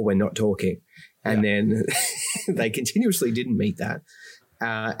that or we're not talking. And then they continuously didn't meet that.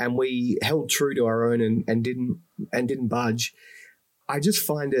 And we held true to our own and didn't budge. I just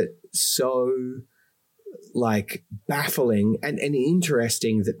find it so baffling and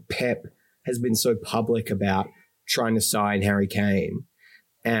interesting that Pep has been so public about trying to sign Harry Kane.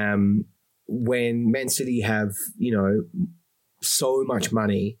 When Man City have, so much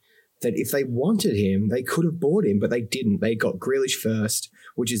money that if they wanted him, they could have bought him, but they didn't. They got Grealish first,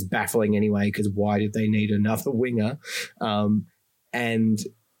 which is baffling anyway, because why did they need another winger? And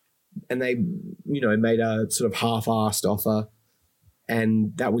they, made a sort of half-assed offer,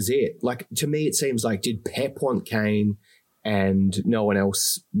 and that was it. To me, it seems like, did Pep want Kane and no one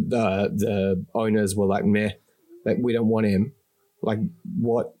else, the owners were like, meh, we don't want him?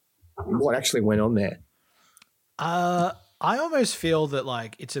 What actually went on there? I almost feel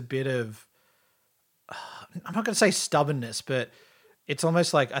that it's a bit of, I'm not going to say stubbornness, but it's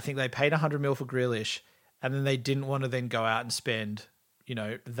almost like I think they paid 100 mil for Grealish and then they didn't want to then go out and spend,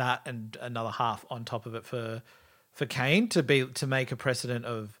 that and another half on top of it for Kane to make a precedent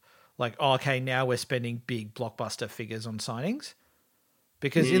of okay, now we're spending big blockbuster figures on signings.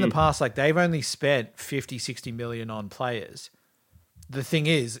 Because in the past, they've only spent 50, 60 million on players. The thing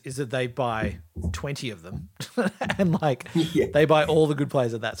is that they buy 20 of them and they buy all the good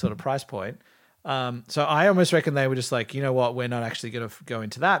players at that sort of price point. So I almost reckon they were just you know what, we're not actually going to go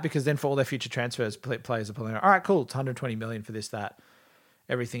into that, because then for all their future transfers, players are pulling out, all right, cool, it's 120 million for this, that,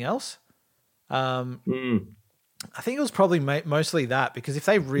 everything else. I think it was probably mostly that, because if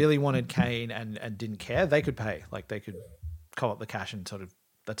they really wanted Kane and didn't care, they could pay. They could call up the cash and sort of,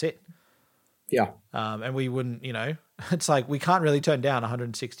 that's it. Yeah. And we wouldn't, it's we can't really turn down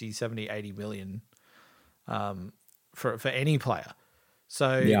 160, 70, 80 million for any player.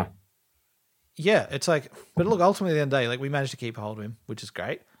 So, yeah, it's but look, ultimately at the end of the day, we managed to keep a hold of him, which is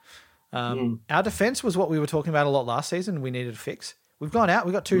great. Our defense was what we were talking about a lot last season. We needed to fix. We've gone out.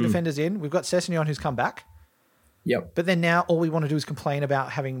 We've got two defenders in. We've got Sessegnon who's come back. Yep. But then now all we want to do is complain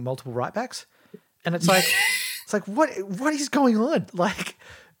about having multiple right backs. And it's what is going on?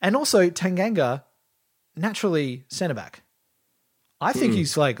 And also Tanganga, naturally centre back. I think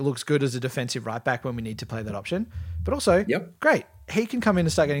he's looks good as a defensive right back when we need to play that option. But also, great. He can come in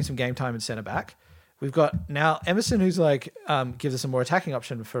and start getting some game time in centre back. We've got now Emerson, who's gives us a more attacking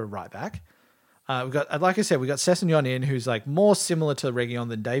option for a right back. We've got, like I said, we've got Sessegnon in, who's more similar to Reguilon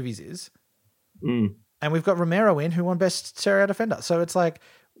than Davies is. And we've got Romero in, who won best Serie A defender. So it's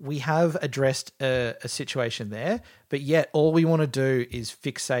we have addressed a situation there, but yet all we want to do is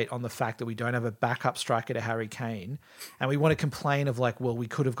fixate on the fact that we don't have a backup striker to Harry Kane. And we want to complain of well, we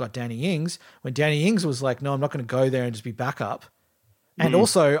could have got Danny Ings, when Danny Ings was no, I'm not going to go there and just be backup. And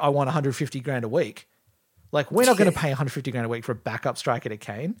also, I want 150 grand a week. Like, we're not going to pay 150 grand a week for a backup striker to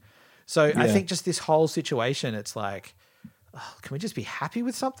Kane. So I think just this whole situation, it's like, oh, can we just be happy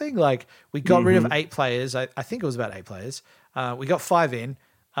with something? Like, we got rid of 8 players. I think it was about 8 players. We got 5 in.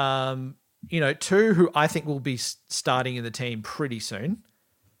 2 who I think will be starting in the team pretty soon.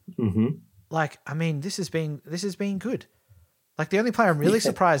 Like, I mean, this has been good. Like, the only player I'm really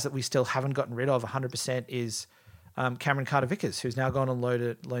surprised that we still haven't gotten rid of 100% is Cameron Carter-Vickers, who's now gone on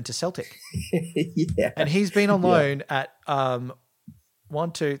loan to Celtic. And he's been on loan at 1,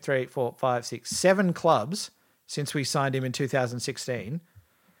 2, 3, 4, 5, 6, 7 clubs since we signed him in 2016.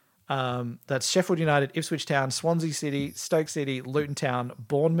 That's Sheffield United, Ipswich Town, Swansea City, Stoke City, Luton Town,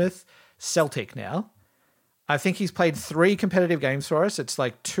 Bournemouth, Celtic now. I think he's played 3 competitive games for us. It's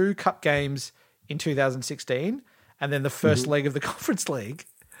like 2 cup games in 2016 and then the first leg of the Conference League.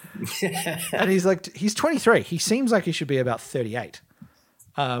 And he's 23. He seems like he should be about 38.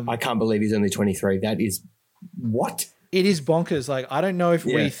 I can't believe he's only 23. That is what? It is bonkers. Like, I don't know if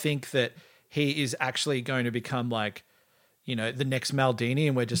we think that he is actually going to become like, the next Maldini,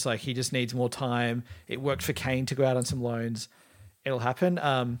 and we're just like, he just needs more time. It worked for Kane to go out on some loans. It'll happen.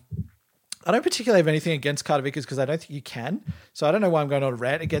 I don't particularly have anything against Carter Vickers because I don't think you can. So I don't know why I'm going on a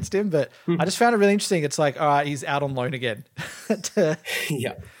rant against him, but I just found it really interesting. It's like, all right, he's out on loan again to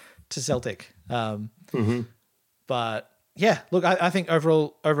Celtic. But yeah, look, I think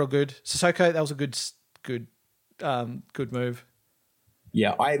overall good. Sissoko, that was a good move.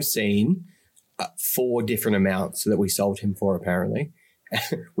 Yeah, I have seen 4 different amounts that we sold him for, apparently.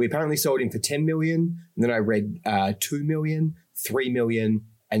 We apparently sold him for 10 million, and then I read 2 million, 3 million,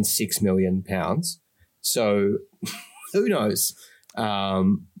 and 6 million pounds. So who knows? I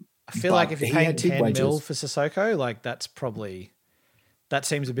feel like if you're paying 10 mil for Sissoko, like that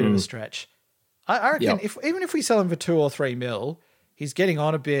seems a bit of a stretch. I reckon even if we sell him for 2 or 3 mil, he's getting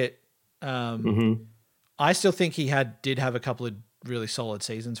on a bit. I still think he did have a couple of really solid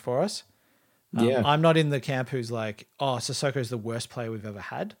seasons for us. I'm not in the camp who's like, oh, Sissoko's the worst player we've ever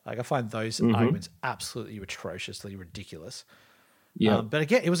had. Like, I find those arguments absolutely atrociously ridiculous. But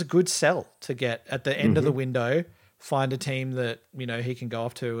again, it was a good sell to get at the end of the window, find a team that, he can go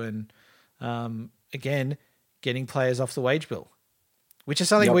off to, and again, getting players off the wage bill, which is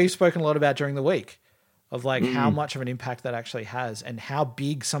something we've spoken a lot about during the week, of like how much of an impact that actually has and how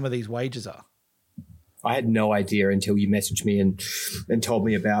big some of these wages are. I had no idea until you messaged me and told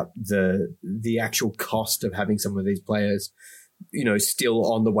me about the actual cost of having some of these players,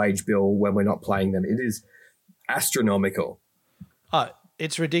 still on the wage bill when we're not playing them. It is astronomical. Oh,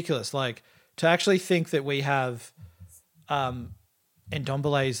 it's ridiculous. Like, to actually think that we have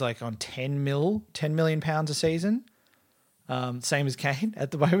Ndombele's like on 10 million pounds a season, same as Kane at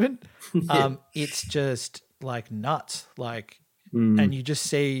the moment. It's just like nuts. Like, and you just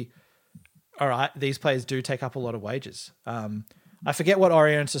see, all right, these players do take up a lot of wages. I forget what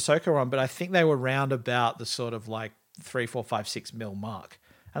Oreo and Sissoko are on, but I think they were round about the sort of like 3, 4, 5, 6 mil mark.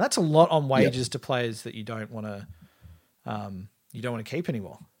 And that's a lot on wages to players that you don't want to keep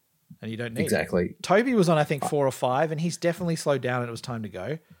anymore and you don't need. Exactly. Toby was on, I think, 4 or 5, and he's definitely slowed down and it was time to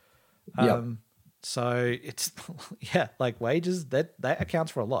go. So it's, like wages, that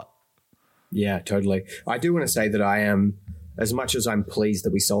accounts for a lot. Yeah, totally. I do want to say that I am, as much as I'm pleased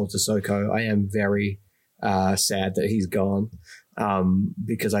that we sold Sissoko, I am very sad that he's gone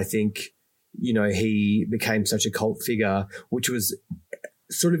because I think, he became such a cult figure, which was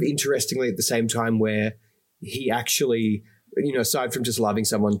sort of interestingly at the same time where he actually, aside from just loving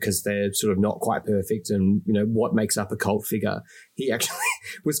someone because they're sort of not quite perfect and, what makes up a cult figure, he actually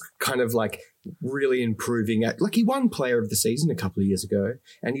was kind of like really improving at, like, he won Player of the Season a couple of years ago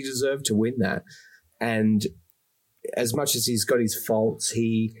and he deserved to win that. And as much as he's got his faults,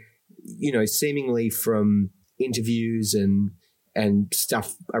 he, seemingly from interviews and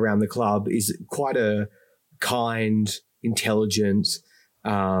stuff around the club is quite a kind, intelligent,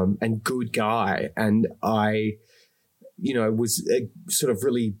 and good guy. And I, was sort of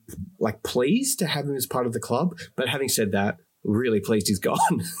really like pleased to have him as part of the club. But having said that, really pleased he's gone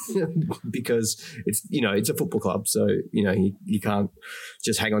because it's, it's a football club. So, you can't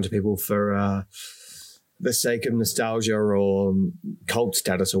just hang on to people for the sake of nostalgia or cult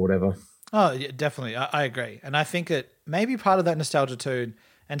status or whatever. Oh, yeah, definitely. I agree. And I think that maybe part of that nostalgia too,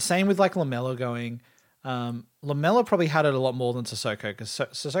 and same with like Lamela going, Lamela probably had it a lot more than Sissoko because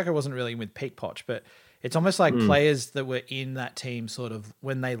Sissoko wasn't really with peak Poch, but it's almost like players that were in that team sort of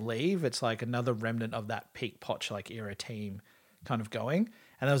when they leave, it's like another remnant of that peak Poch like era team kind of going.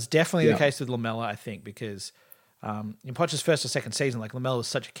 And that was definitely the case with Lamela, I think, because in Poch's first or second season, like Lamela was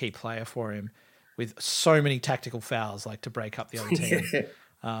such a key player for him. with so many tactical fouls, like to break up the other team.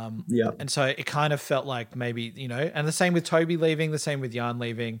 And so it kind of felt like maybe, and the same with Toby leaving, the same with Jan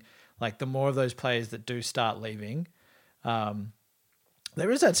leaving, like the more of those players that do start leaving, there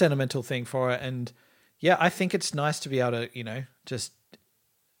is that sentimental thing for it. And yeah, I think it's nice to be able to, just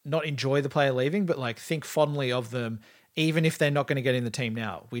not enjoy the player leaving, but like think fondly of them, even if they're not going to get in the team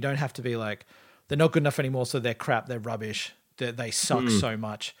now. We don't have to be like, they're not good enough anymore, so they're crap, they're rubbish, they suck so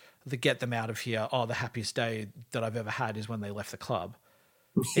much, to get them out of here. Oh, the happiest day that I've ever had is when they left the club.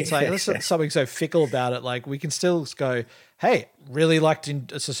 It's like, there's something so fickle about it. Like, we can still go, hey, really liked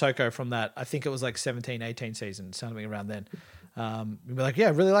Sissoko from that. I think it was like 17, 18 season, something around then. We'd be like, yeah,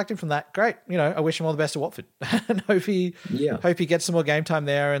 really liked him from that. Great. I wish him all the best at Watford and hope he gets some more game time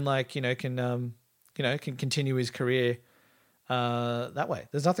there and can continue his career that way.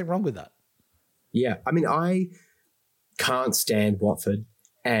 There's nothing wrong with that. Yeah. I mean, I can't stand Watford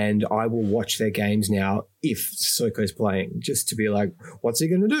and I will watch their games now if Sissoko's playing just to be like, what's he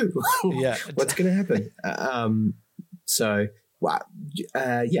going to do? Yeah. What's going to happen?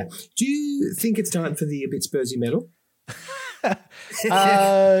 Yeah. Do you think it's time for the A Bit Spursy medal?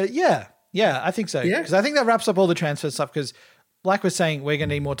 Yeah, I think so. Yeah? Because I think that wraps up all the transfer stuff. Because, like we're saying, we're going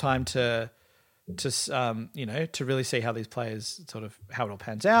to need more time to really see how these players how it all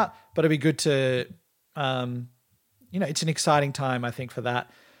pans out. But it'd be good to, it's an exciting time, I think, for that.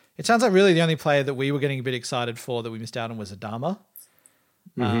 It sounds like really the only player that we were getting a bit excited for that we missed out on was Adama.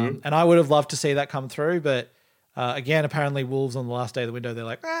 And I would have loved to see that come through, but again, apparently Wolves on the last day of the window, they're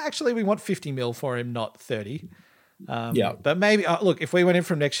like, actually, we want 50 mil for him, not 30. But maybe, look, if we went in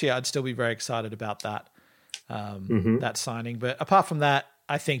from next year, I'd still be very excited about that, that signing. But apart from that,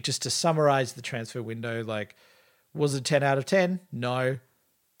 I think just to summarize the transfer window, like, was it 10 out of 10? No.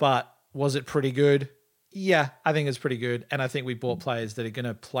 But was it pretty good? Yeah, I think it's pretty good. And I think we bought players that are going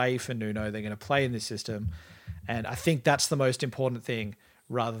to play for Nuno. They're going to play in this system. And I think that's the most important thing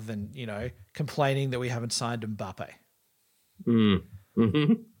rather than, complaining that we haven't signed Mbappe.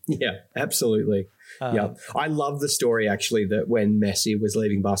 Yeah, absolutely. I love the story, actually, that when Messi was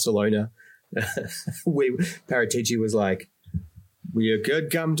leaving Barcelona, Paratici was like, "You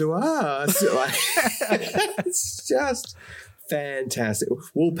could come to us." It's just fantastic.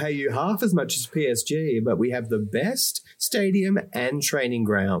 We'll pay you half as much as PSG, but we have the best stadium and training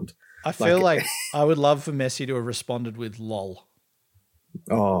ground. I feel like I would love for Messi to have responded with "lol."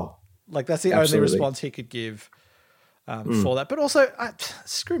 Oh, like that's the only response he could give for that. But also,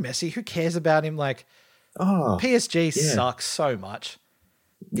 screw Messi. Who cares about him? Like, PSG sucks so much.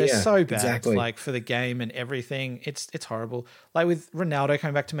 They're so bad, like, for the game and everything. It's horrible. Like with Ronaldo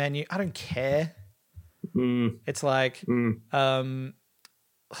coming back to Man U, I don't care. It's like,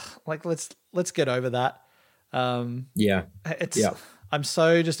 like let's get over that. I'm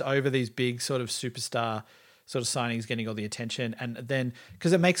so just over these big sort of superstar sort of signings getting all the attention, and then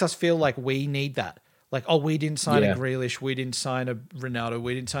because it makes us feel like we need that. Like, oh, we didn't sign a Grealish, we didn't sign a Ronaldo,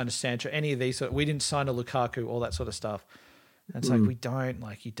 we didn't sign a Sancho, any of these. We didn't sign a Lukaku, all that sort of stuff. And it's like,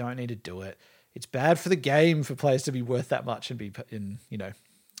 you don't need to do it. It's bad for the game for players to be worth that much and be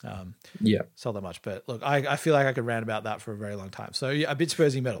sell that much. But look, I feel like I could rant about that for a very long time. So yeah, a bit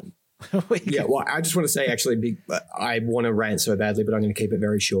Spursy medal. Well, I just want to say, actually, I want to rant so badly, but I'm going to keep it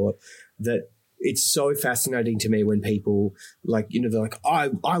very short, that it's so fascinating to me when people they're like, I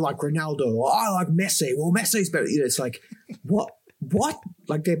like Ronaldo, or I like Messi. Well, Messi's better. It's like, what?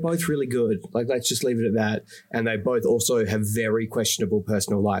 Like, they're both really good. Like, let's just leave it at that. And they both also have very questionable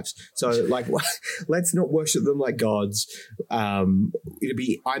personal lives. So, like, let's not worship them like gods. I'm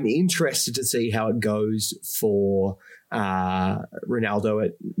interested to see how it goes for Ronaldo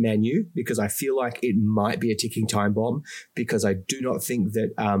at Man U, because I feel like it might be a ticking time bomb, because I do not think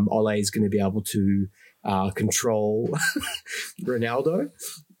that Ole is going to be able to control Ronaldo.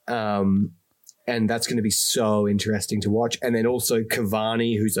 And that's going to be so interesting to watch. And then also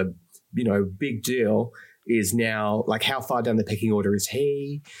Cavani, who's a, big deal, is now, like, how far down the pecking order is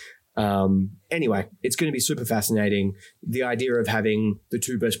he? Anyway, it's going to be super fascinating. The idea of having the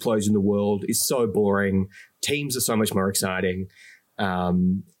two best players in the world is so boring. Teams are so much more exciting.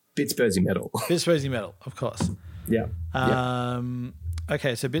 Bit Spursy medal. Bit Spursy medal, of course. Yeah.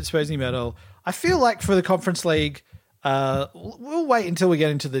 Okay, so Bit Spursy medal. I feel like for the Conference League, we'll wait until we get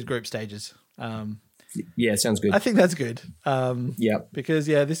into the group stages. Yeah, sounds good. I think that's good. Because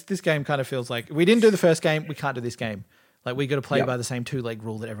this game kind of feels like we didn't do the first game, we can't do this game. Like, we got to play by the same 2-leg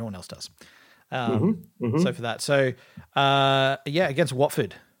rule that everyone else does. So for that, against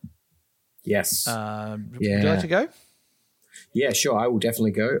Watford. Yes. Would you like to go? Yeah, sure. I will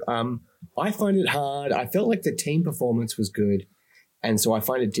definitely go. I find it hard. I felt like the team performance was good. And so I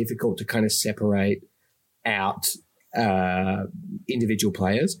find it difficult to kind of separate out individual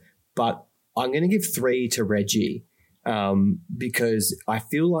players. But I'm going to give 3 to Reggie because I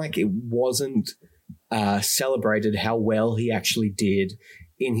feel like it wasn't celebrated how well he actually did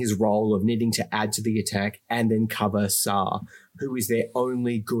in his role of needing to add to the attack and then cover Sarr, who is their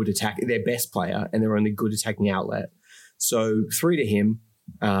only good their best player and their only good attacking outlet. So 3 to him.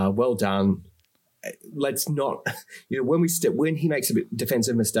 Well done. Let's not, when he makes a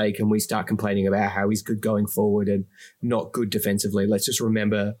defensive mistake and we start complaining about how he's good going forward and not good defensively, let's just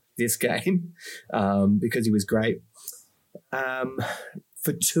remember this game because he was great.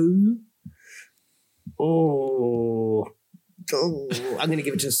 For 2, I'm going to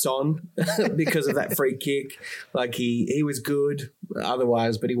give it to Son because of that free kick. Like he was good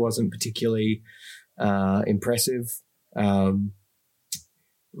otherwise, but he wasn't particularly impressive.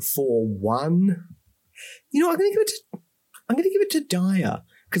 For 1, I'm going to give it to Dyer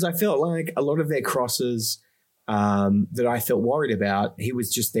because I felt like a lot of their crosses that I felt worried about, he was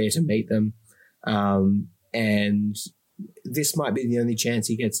just there to meet them, and this might be the only chance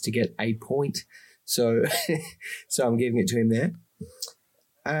he gets to get a point. So, so I'm giving it to him there.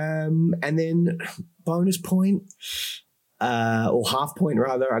 And then bonus point, or half point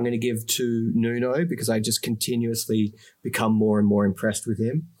rather, I'm going to give to Nuno because I just continuously become more and more impressed with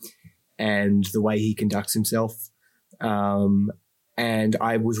him and the way he conducts himself. And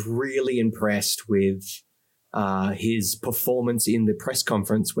I was really impressed with his performance in the press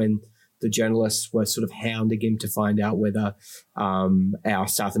conference when the journalists were sort of hounding him to find out whether our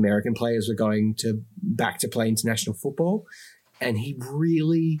South American players were going back to play international football. And he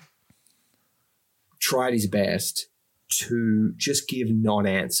really tried his best to just give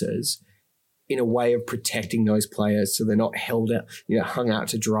non-answers in a way of protecting those players so they're not held out, hung out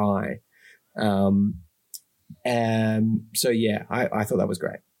to dry. So yeah, I thought that was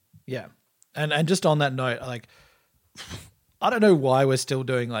great. Yeah. And just on that note, I don't know why we're still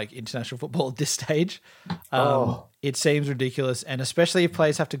doing international football at this stage. It seems ridiculous. And especially if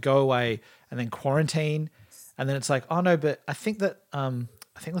players have to go away and then quarantine. And then it's like, oh no, but I think that,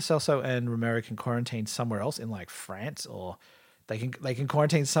 I think Lo Celso and Romero can quarantine somewhere else in France, or they can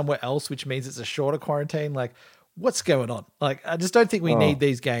quarantine somewhere else, which means it's a shorter quarantine. What's going on? I just don't think we need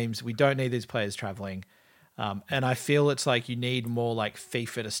these games. We don't need these players traveling. And I feel it's you need more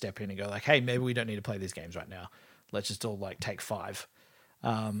FIFA to step in and go hey, maybe we don't need to play these games right now. Let's just all take 5.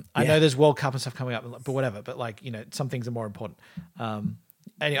 I know there's World Cup and stuff coming up, but whatever. But some things are more important.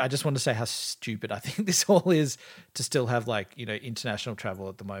 Anyway, I just want to say how stupid I think this all is to still have international travel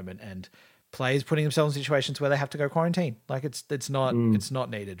at the moment and players putting themselves in situations where they have to go quarantine. It's not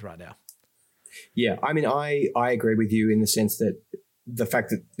needed right now. Yeah, I mean, I agree with you in the sense that the fact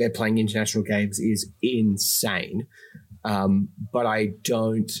that they're playing international games is insane. But I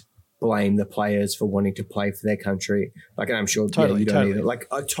don't blame the players for wanting to play for their country. And I'm sure you don't either.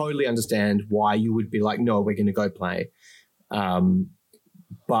 I totally understand why you would be no, we're going to go play.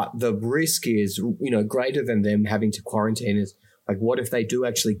 But the risk is, greater than them having to quarantine is what if they do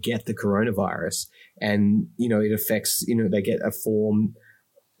actually get the coronavirus and, it affects, they get a form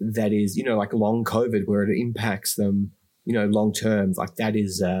that is, long COVID where it impacts them, long term. That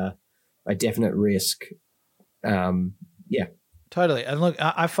is a definite risk. Yeah. Totally. And look,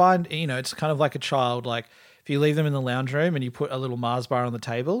 I find, it's kind of like a child. If you leave them in the lounge room and you put a little Mars bar on the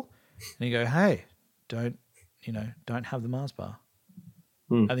table and you go, hey, don't have the Mars bar.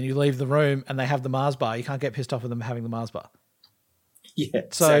 And then you leave the room and they have the Mars bar. You can't get pissed off with them having the Mars bar. Yeah,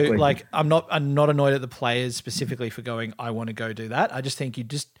 so exactly. I'm not annoyed at the players specifically for going, I want to go do that. I just think you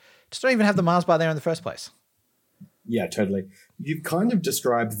just don't even have the Mars bar there in the first place. Yeah, totally. You've kind of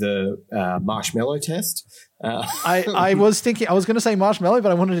described the marshmallow test. I was thinking, I was going to say marshmallow,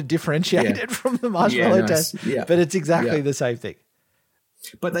 but I wanted to differentiate it from the marshmallow test. Yeah. But it's exactly the same thing.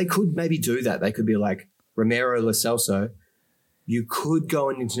 But they could maybe do that. They could be like, Romero, Lo Celso, you could go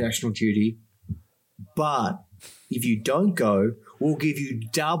on international duty, but if you don't go, we'll give you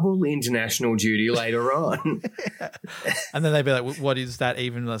double international duty later on. And then they'd be like, what is that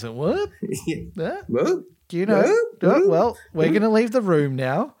even? I was like, what? Yeah. Do you know? Well, we're going to leave the room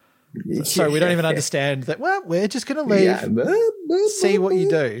now. So we don't even understand that, well, we're just going to leave, see what you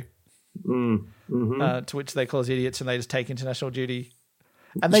do. To which they call us idiots and they just take international duty.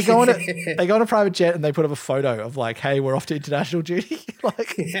 And they go on a private jet and they put up a photo of hey, we're off to international duty.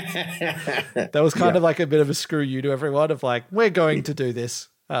 That was kind of a bit of a screw you to everyone of we're going to do this.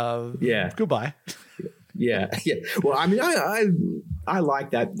 Goodbye. Yeah. Well, I mean, I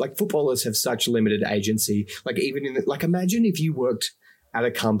like that. Footballers have such limited agency. Even in imagine if you worked at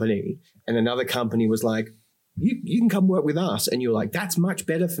a company and another company was like, you can come work with us. And you're like, that's much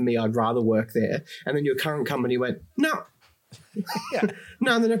better for me. I'd rather work there. And then your current company went, no. Yeah.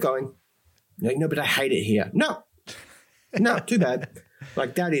 No, they're not going. Like, no, but I hate it here. No, too bad.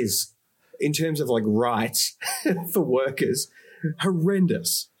 Like that is, in terms of like rights for workers,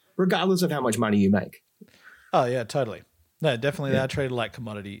 horrendous, regardless of how much money you make. Oh yeah, totally. No, definitely. They are treated like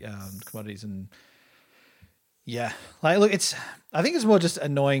commodities, and yeah, like look, I think it's more just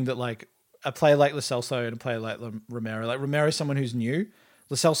annoying that like a player like Lo Celso and a player like Romero, like Romero is someone who's new,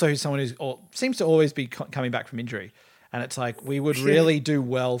 Lo Celso who's someone who's seems to always be coming back from injury, and it's like we would really do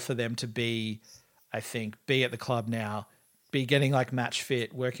well for them to be, I think, be at the club now, be getting like match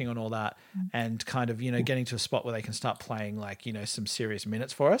fit, working on all that, and kind of getting to a spot where they can start playing like some serious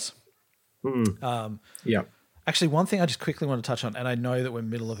minutes for us. Yeah. Actually, one thing I just quickly want to touch on, and I know that we're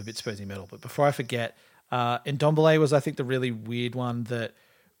middle of a bit Spursy middle, but before I forget, Ndombele was, I think, the really weird one that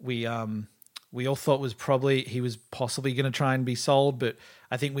we all thought he was possibly going to try and be sold, but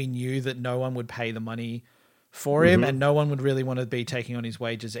I think we knew that no one would pay the money for him, and no one would really want to be taking on his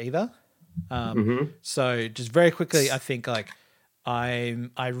wages either. So just very quickly, I think like I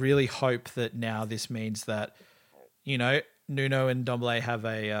really hope that now this means that Nuno and Ndombele have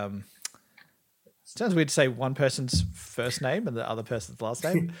a sounds weird to say one person's first name and the other person's last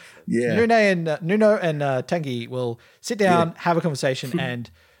name. Yeah. Nuno and Tanguy will sit down, have a conversation, and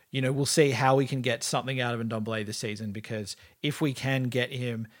we'll see how we can get something out of Ndombele this season. Because if we can get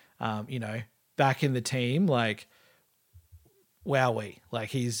him, back in the team, like, wowee, like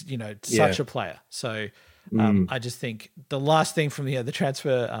he's such a player. So I just think the last thing from the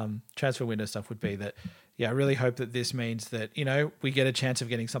transfer window stuff would be that. Yeah, I really hope that this means that we get a chance of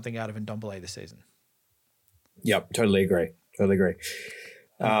getting something out of Ndombele this season. Yep, totally agree.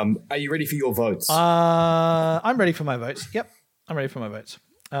 Are you ready for your votes? I'm ready for my votes. Yep, I'm ready for my votes.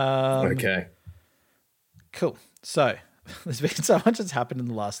 Okay. Cool. So there's been so much that's happened in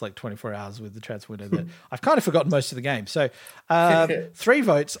the last 24 hours with the transfer window that I've kind of forgotten most of the game. So 3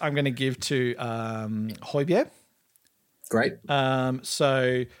 votes I'm going to give to Højbjerg. Great.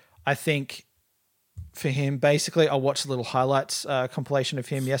 So I think for him, basically, I watched a little highlights compilation of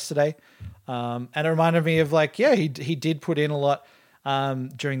him yesterday, and it reminded me of he did put in a lot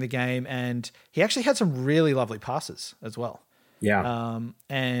during the game, and he actually had some really lovely passes as well. Yeah,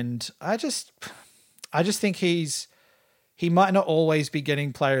 and I just think he might not always be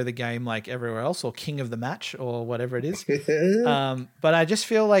getting player of the game like everywhere else, or king of the match, or whatever it is. But I just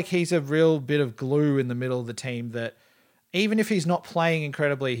feel like he's a real bit of glue in the middle of the team that. Even if he's not playing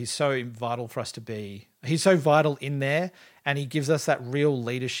incredibly, he's so vital for us to be. He's so vital in there, and he gives us that real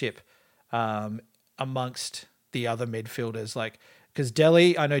leadership amongst the other midfielders. Because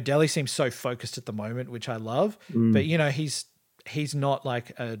I know Delhi seems so focused at the moment, which I love. But he's not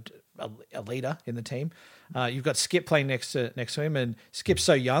like a leader in the team. You've got Skip playing next to him, and Skip's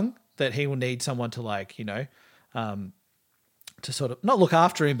so young that he will need someone to to sort of not look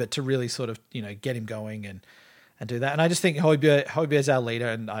after him, but to really sort of get him going and do that. And I just think Højbjerg is our leader,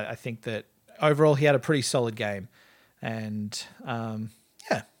 and I think that overall he had a pretty solid game. And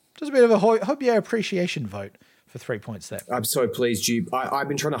just a bit of a Højbjerg appreciation vote for 3 points there. I'm so pleased I've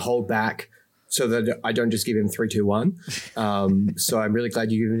been trying to hold back so that I don't just give him 3-2-1. So I'm really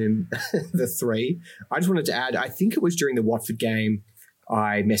glad you've given him the 3. I just wanted to add, I think it was during the Watford game,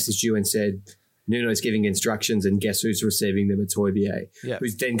 I messaged you and said, Nuno's giving instructions, and guess who's receiving them? It's Højbjerg,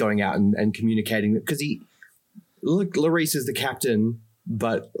 who's then going out and communicating because Lloris is the captain,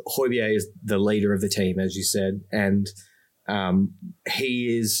 but Højbjerg is the leader of the team, as you said. And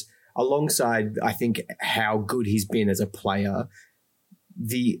he is, alongside, I think, how good he's been as a player,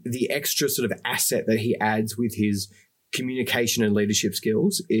 the extra sort of asset that he adds with his communication and leadership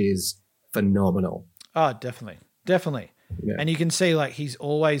skills is phenomenal. Oh, definitely. Yeah. And you can see he's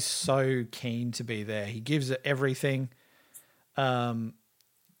always so keen to be there. He gives it everything. He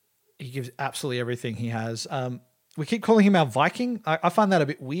gives absolutely everything he has. We keep calling him our Viking. I find that a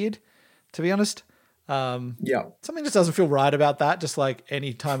bit weird, to be honest. Something just doesn't feel right about that. Just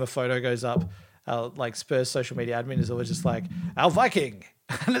any time a photo goes up, Spurs social media admin is always just our Viking.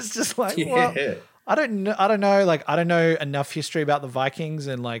 And it's just well, I don't know. I don't know enough history about the Vikings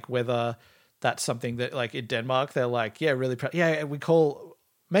and whether that's something that in Denmark, they're really proud. Yeah, we call,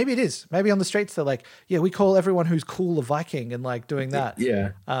 maybe it is. Maybe on the streets, they're we call everyone who's cool a Viking and doing that.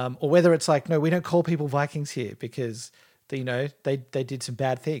 Yeah. Or whether it's no, we don't call people Vikings here because they did some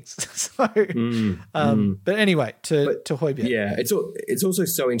bad things. So, but anyway, to Højbjerg. Yeah, it's also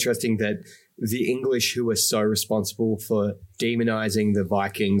so interesting that the English, who are so responsible for demonizing the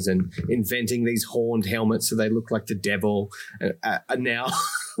Vikings and inventing these horned helmets so they look like the devil, are now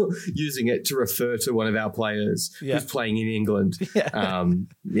using it to refer to one of our players who's playing in England.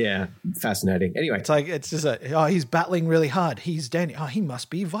 Yeah. Fascinating. Anyway. It's just he's battling really hard. He's Danny. Oh, he must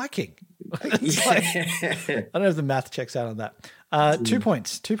be Viking. I don't know if the math checks out on that. 2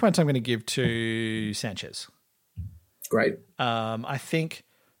 points. 2 points I'm going to give to Sanchez. Great. I think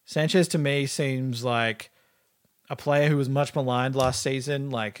Sanchez to me seems like a player who was much maligned last season.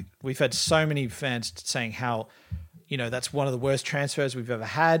 Like, we've had so many fans saying how, that's one of the worst transfers we've ever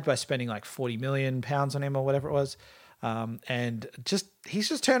had by spending like £40 million on him or whatever it was. And he's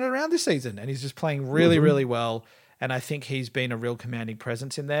just turned it around this season and he's just playing really, really well. And I think he's been a real commanding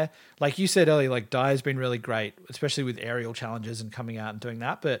presence in there. Like you said earlier, like Dyer's been really great, especially with aerial challenges and coming out and doing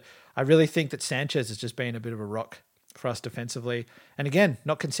that. But I really think that Sanchez has just been a bit of a rock for us defensively. And again,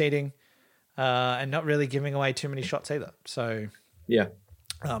 not conceding and not really giving away too many shots either. So yeah,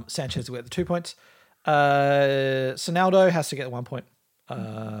 Sanchez will get the 2 points. Sonaldo has to get 1 point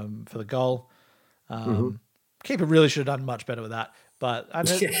for the goal. Keeper really should have done much better with that. But I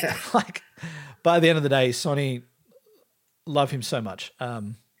mean, like by the end of the day, Sonny, love him so much.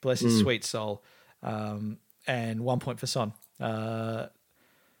 Bless his sweet soul. And 1 point for Son.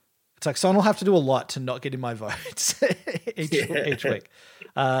 It's like Son will have to do a lot to not get in my votes each week.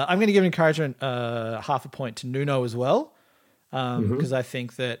 I'm going to give encouragement half a point to Nuno as well, because I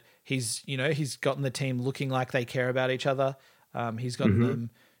think that he's gotten the team looking like they care about each other. He's gotten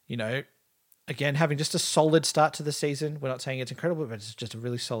them, again, having just a solid start to the season. We're not saying it's incredible, but it's just a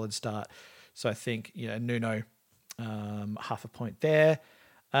really solid start. So I think, Nuno, half a point there.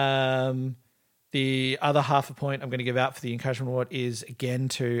 The other half a point I'm going to give out for the encouragement award is again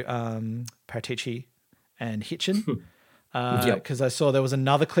to Paratici and Hitchin. Because I saw there was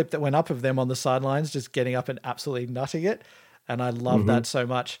another clip that went up of them on the sidelines just getting up and absolutely nutting it. And I love that so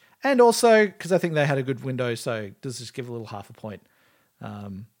much. And also because I think they had a good window, so does just give a little half a point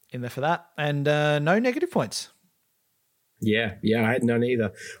in there for that. And no negative points. Yeah, I had none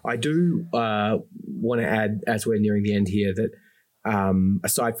either. I do want to add, as we're nearing the end here, that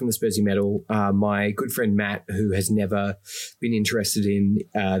aside from the Spursy medal, my good friend Matt, who has never been interested in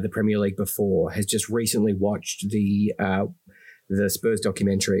the Premier League before, has just recently watched the Spurs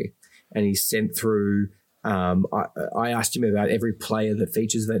documentary, and he sent through. I asked him about every player that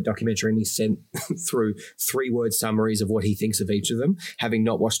features that documentary, and he sent through 3-word summaries of what he thinks of each of them, having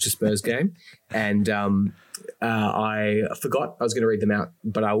not watched a Spurs game. And I forgot I was going to read them out,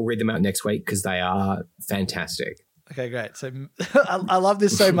 but I will read them out next week because they are fantastic. Okay, great. So I love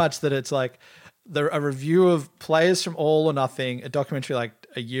this so much that it's like a review of players from All or Nothing, a documentary like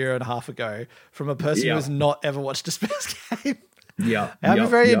a year and a half ago from a person who has not ever watched a Spurs game. Yeah, I'm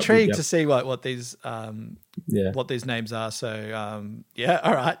very intrigued to see what these names are. So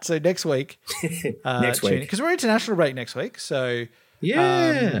all right. So next week, because we're international break next week. So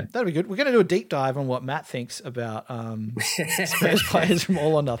that'll be good. We're going to do a deep dive on what Matt thinks about Spurs players from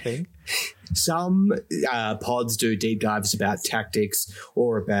All or Nothing. Some pods do deep dives about tactics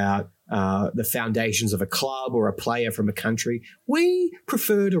or about the foundations of a club or a player from a country. We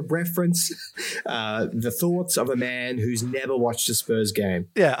prefer to reference the thoughts of a man who's never watched a Spurs game.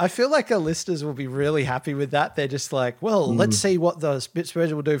 Yeah, I feel like our listeners will be really happy with that. They're just like, well, let's see what the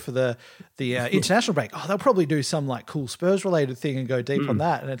Spurs will do for the international break. Oh, they'll probably do some like cool Spurs related thing and go deep on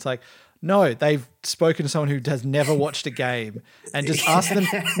that. And it's like, no, they've spoken to someone who has never watched a game and just asked them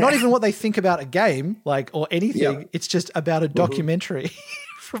not even what they think about a game, like, or anything. It's just about a documentary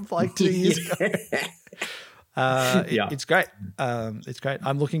from like 2 years ago. It's great. It's great.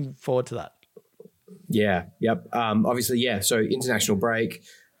 I'm looking forward to that. Yeah. Yep. Obviously, yeah. So international break.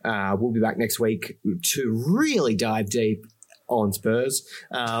 We'll be back next week to really dive deep on Spurs.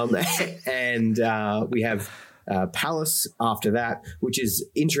 And we have Palace after that, which is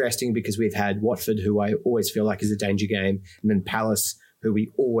interesting because we've had Watford, who I always feel like is a danger game, and then Palace, who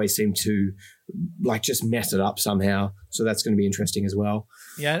we always seem to like just mess it up somehow. So that's going to be interesting as well.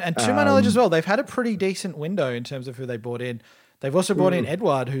 Yeah, and to my knowledge as well, they've had a pretty decent window in terms of who they brought in. They've also brought in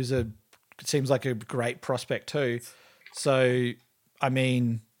Edouard, who's seems like a great prospect too. So, I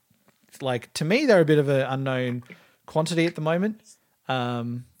mean, like to me, they're a bit of an unknown quantity at the moment.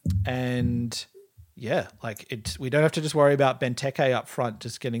 And yeah, like we don't have to just worry about Benteke up front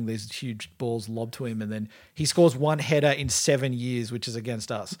just getting these huge balls lobbed to him, and then he scores one header in 7 years, which is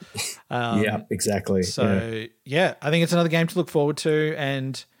against us. Yeah, exactly. So yeah, I think it's another game to look forward to,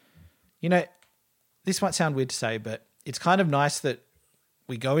 and this might sound weird to say, but it's kind of nice that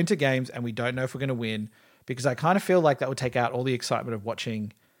we go into games and we don't know if we're going to win, because I kind of feel like that would take out all the excitement of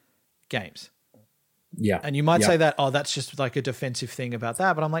watching games. Yeah. And you might say that, oh, that's just like a defensive thing about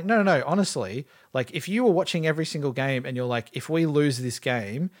that. But I'm like, no. Honestly, like if you were watching every single game and you're like, if we lose this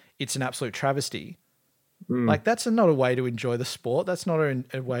game, it's an absolute travesty. Like that's not a way to enjoy the sport. That's not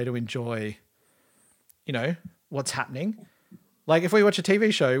a way to enjoy, what's happening. Like if we watch a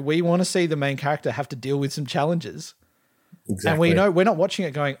TV show, we want to see the main character have to deal with some challenges. Exactly. And we know we're not watching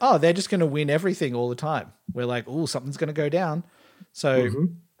it going, oh, they're just going to win everything all the time. We're like, oh, something's going to go down. So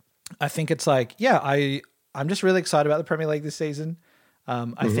I think it's like, I'm just really excited about the Premier League this season.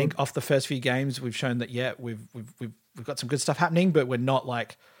 I think off the first few games, we've shown that, we've got some good stuff happening, but we're not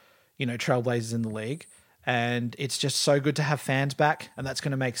like, trailblazers in the league. And it's just so good to have fans back. And that's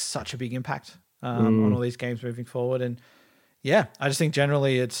going to make such a big impact on all these games moving forward. And I just think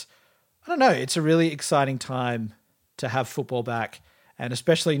generally it's a really exciting time to have football back. And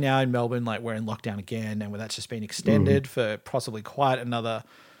especially now in Melbourne, like we're in lockdown again, and where that's just been extended for possibly quite another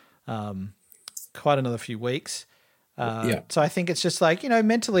few weeks. So I think it's just like,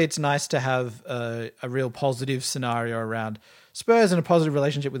 mentally it's nice to have a real positive scenario around Spurs and a positive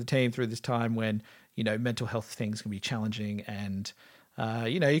relationship with the team through this time when, mental health things can be challenging and,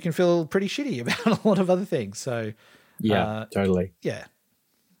 you can feel pretty shitty about a lot of other things. So totally. Yeah.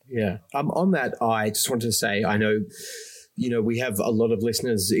 Yeah. On that, I just wanted to say, I know, we have a lot of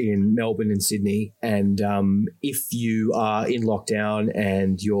listeners in Melbourne and Sydney, and if you are in lockdown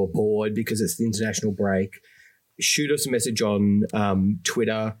and you're bored because it's the international break, shoot us a message on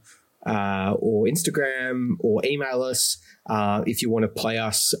Twitter or Instagram, or email us if you want to play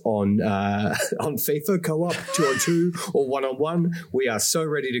us on FIFA co-op 2-on-2 or 1-on-1. We are so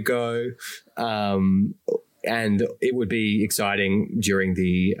ready to go. And it would be exciting during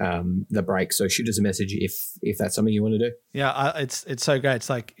the break. So shoot us a message if that's something you want to do. Yeah, it's so great.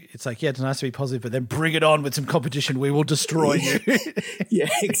 It's like it's nice to be positive, but then bring it on with some competition. We will destroy you. Yeah,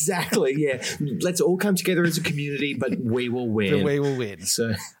 exactly. Yeah, let's all come together as a community, but we will win. We will win.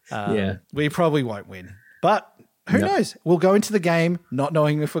 So we probably won't win, but who knows? We'll go into the game not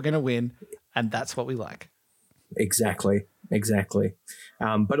knowing if we're going to win, and that's what we like. Exactly.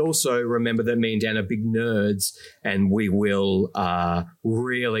 But also remember that me and Dan are big nerds, and we will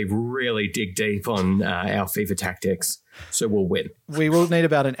really, really dig deep on our FIFA tactics. So we'll win. We will need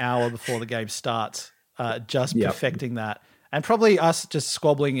about an hour before the game starts, just perfecting that. And probably us just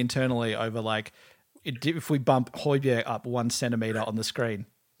squabbling internally over like if we bump Højbjerg up 1 centimetre on the screen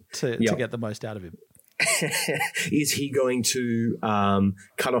to get the most out of him. Is he going to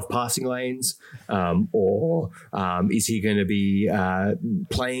cut off passing lanes, or is he going to be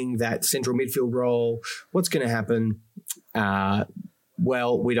playing that central midfield role? What's going to happen?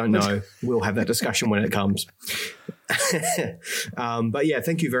 Well, we don't know. We'll have that discussion when it comes. But yeah,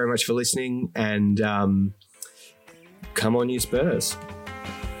 thank you very much for listening, and come on, you Spurs.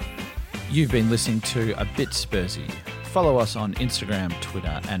 You've been listening to A Bit Spursy. Follow us on Instagram,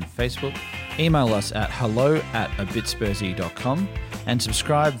 Twitter, and Facebook. Email us at hello@abitspursy.com and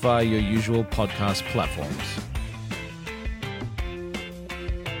subscribe via your usual podcast platforms.